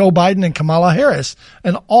possible for Joe Biden and Kamala Harris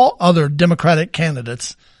and all other Democratic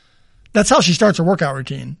candidates. That's how she starts her workout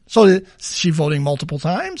routine. So is she voting multiple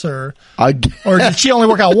times or did she only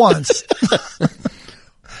work out once?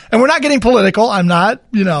 And we're not getting political. I'm not,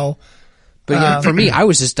 But for me, I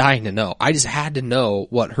was just dying to know. I just had to know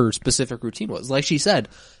what her specific routine was. Like she said,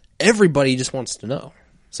 everybody just wants to know.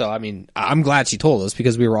 So, I'm glad she told us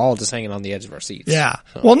because we were all just hanging on the edge of our seats. Yeah.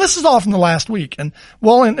 So. Well, and this is all from the last week. And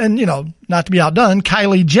not to be outdone,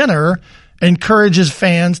 Kylie Jenner encourages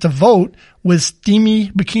fans to vote with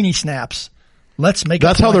steamy bikini snaps. Let's make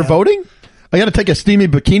That's how they're voting? I got to take a steamy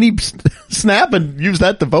bikini snap and use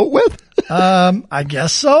that to vote with? I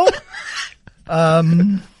guess so.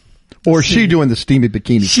 Or is she doing the steamy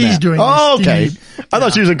bikini snap? She's doing okay. I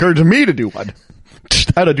thought she was encouraging me to do one.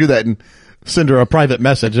 How to do that and send her a private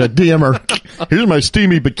message, a DM her, here's my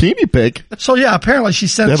steamy bikini pic. So yeah, apparently she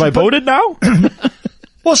sent... Have I voted now?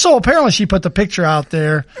 Well, so apparently she put the picture out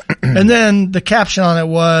there and then the caption on it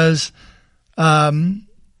was,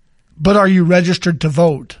 but are you registered to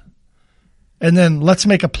vote? and then let's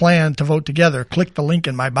make a plan to vote together. Click the link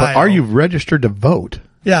in my bio. But are you registered to vote?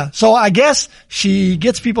 Yeah. So I guess she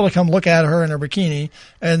gets people to come look at her in her bikini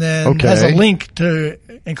and then has a link to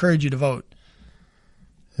encourage you to vote.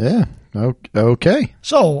 Yeah. Okay.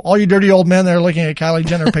 So all you dirty old men that are looking at Kylie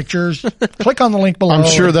Jenner pictures, click on the link below. I'm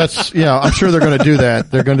sure they're going to do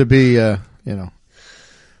that. They're going to be, they're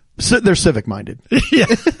civic minded. Yeah.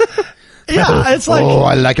 Yeah. It's like,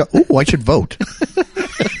 I like it. Oh, I should vote.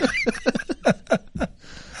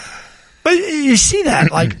 But you see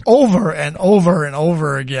that like over and over and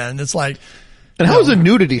over again. It's like, and how is a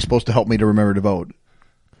nudity supposed to help me to remember to vote?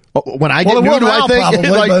 When I get nude, I think probably,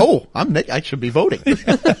 it's like, I should be voting.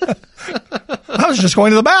 I was just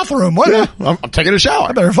going to the bathroom. What? I'm taking a shower.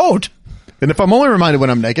 I better vote. And if I'm only reminded when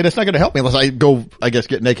I'm naked, it's not going to help me unless I go, I guess,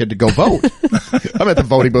 get naked to go vote. I'm at the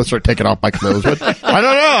voting booth, start taking off my clothes. But I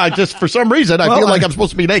don't know. I just, for some reason, I feel like I'm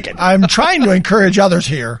supposed to be naked. I'm trying to encourage others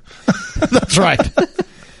here. That's right.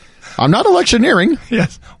 I'm not electioneering.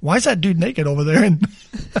 Yes. Why is that dude naked over there? And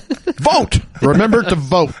vote. Remember to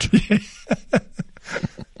vote.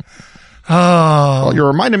 Oh. Well, you're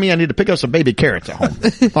reminding me I need to pick up some baby carrots at home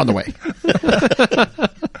on the way.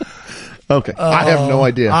 Okay. I have no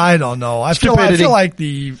idea. I don't know. I feel like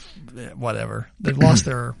whatever. They've lost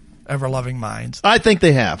their ever-loving minds. I think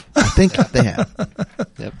they have.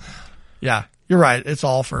 Yep. Yeah. You're right. It's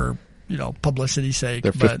all for, publicity's sake.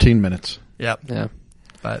 They're 15 minutes. Yep. Yeah.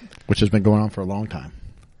 Which has been going on for a long time.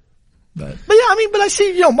 But yeah, but I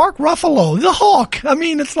see, Mark Ruffalo, the Hulk. I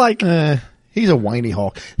mean, it's like, he's a whiny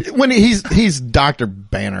Hulk. When he's Dr.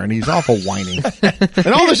 Banner and he's awful whiny.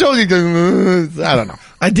 And all the shows he does, I don't know.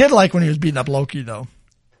 I did like when he was beating up Loki though.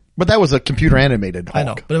 But that was a computer animated Hulk. I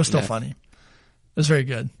know, but it was still funny. It was very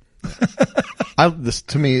good.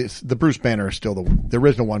 To me, the Bruce Banner is still the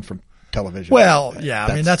original one from television. Well, yeah,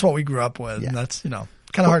 I mean, that's what we grew up with. Yeah. And that's,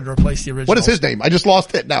 kind of hard to replace the original. What is his name? I just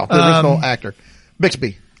lost it now. The original actor.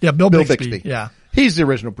 Bixby. Yeah, Bill Bixby. Yeah. He's the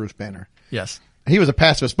original Bruce Banner. Yes. He was a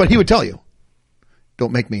pacifist, but he would tell you,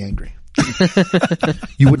 don't make me angry.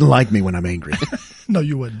 You wouldn't like me when I'm angry. No,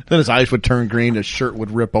 you wouldn't. Then his eyes would turn green, his shirt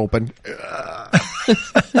would rip open.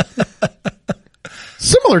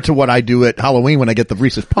 Similar to what I do at Halloween when I get the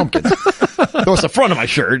Reese's Pumpkins. Though it's the front of my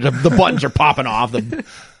shirt, the buttons are popping off, the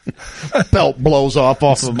belt blows off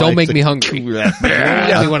of my... Don't make me hungry.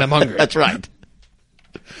 Yeah. When I'm hungry. That's right.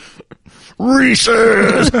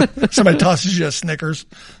 Reese's! Somebody tosses you a Snickers.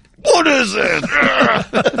 What is it?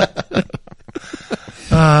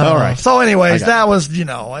 All right. So anyways, that was,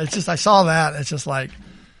 it's just, I saw that. It's just like,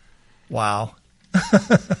 wow.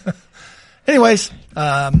 Anyways.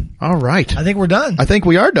 All right. I think we're done. I think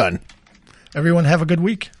we are done. Everyone have a good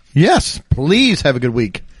week. Yes. Please have a good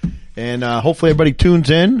week. And hopefully everybody tunes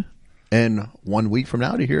in 1 week from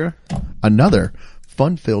now to hear another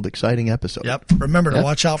fun-filled, exciting episode. Yep. Remember to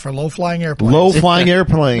watch out for low-flying airplanes. Low-flying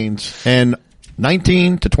airplanes and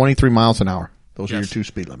 19 to 23 miles an hour. Those are your 2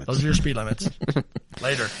 speed limits. Those are your speed limits.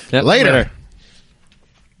 Later. Yep. Later.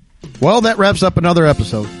 Well, that wraps up another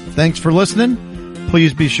episode. Thanks for listening.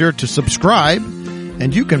 Please be sure to subscribe,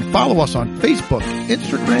 and you can follow us on Facebook,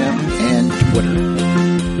 Instagram, and Twitter.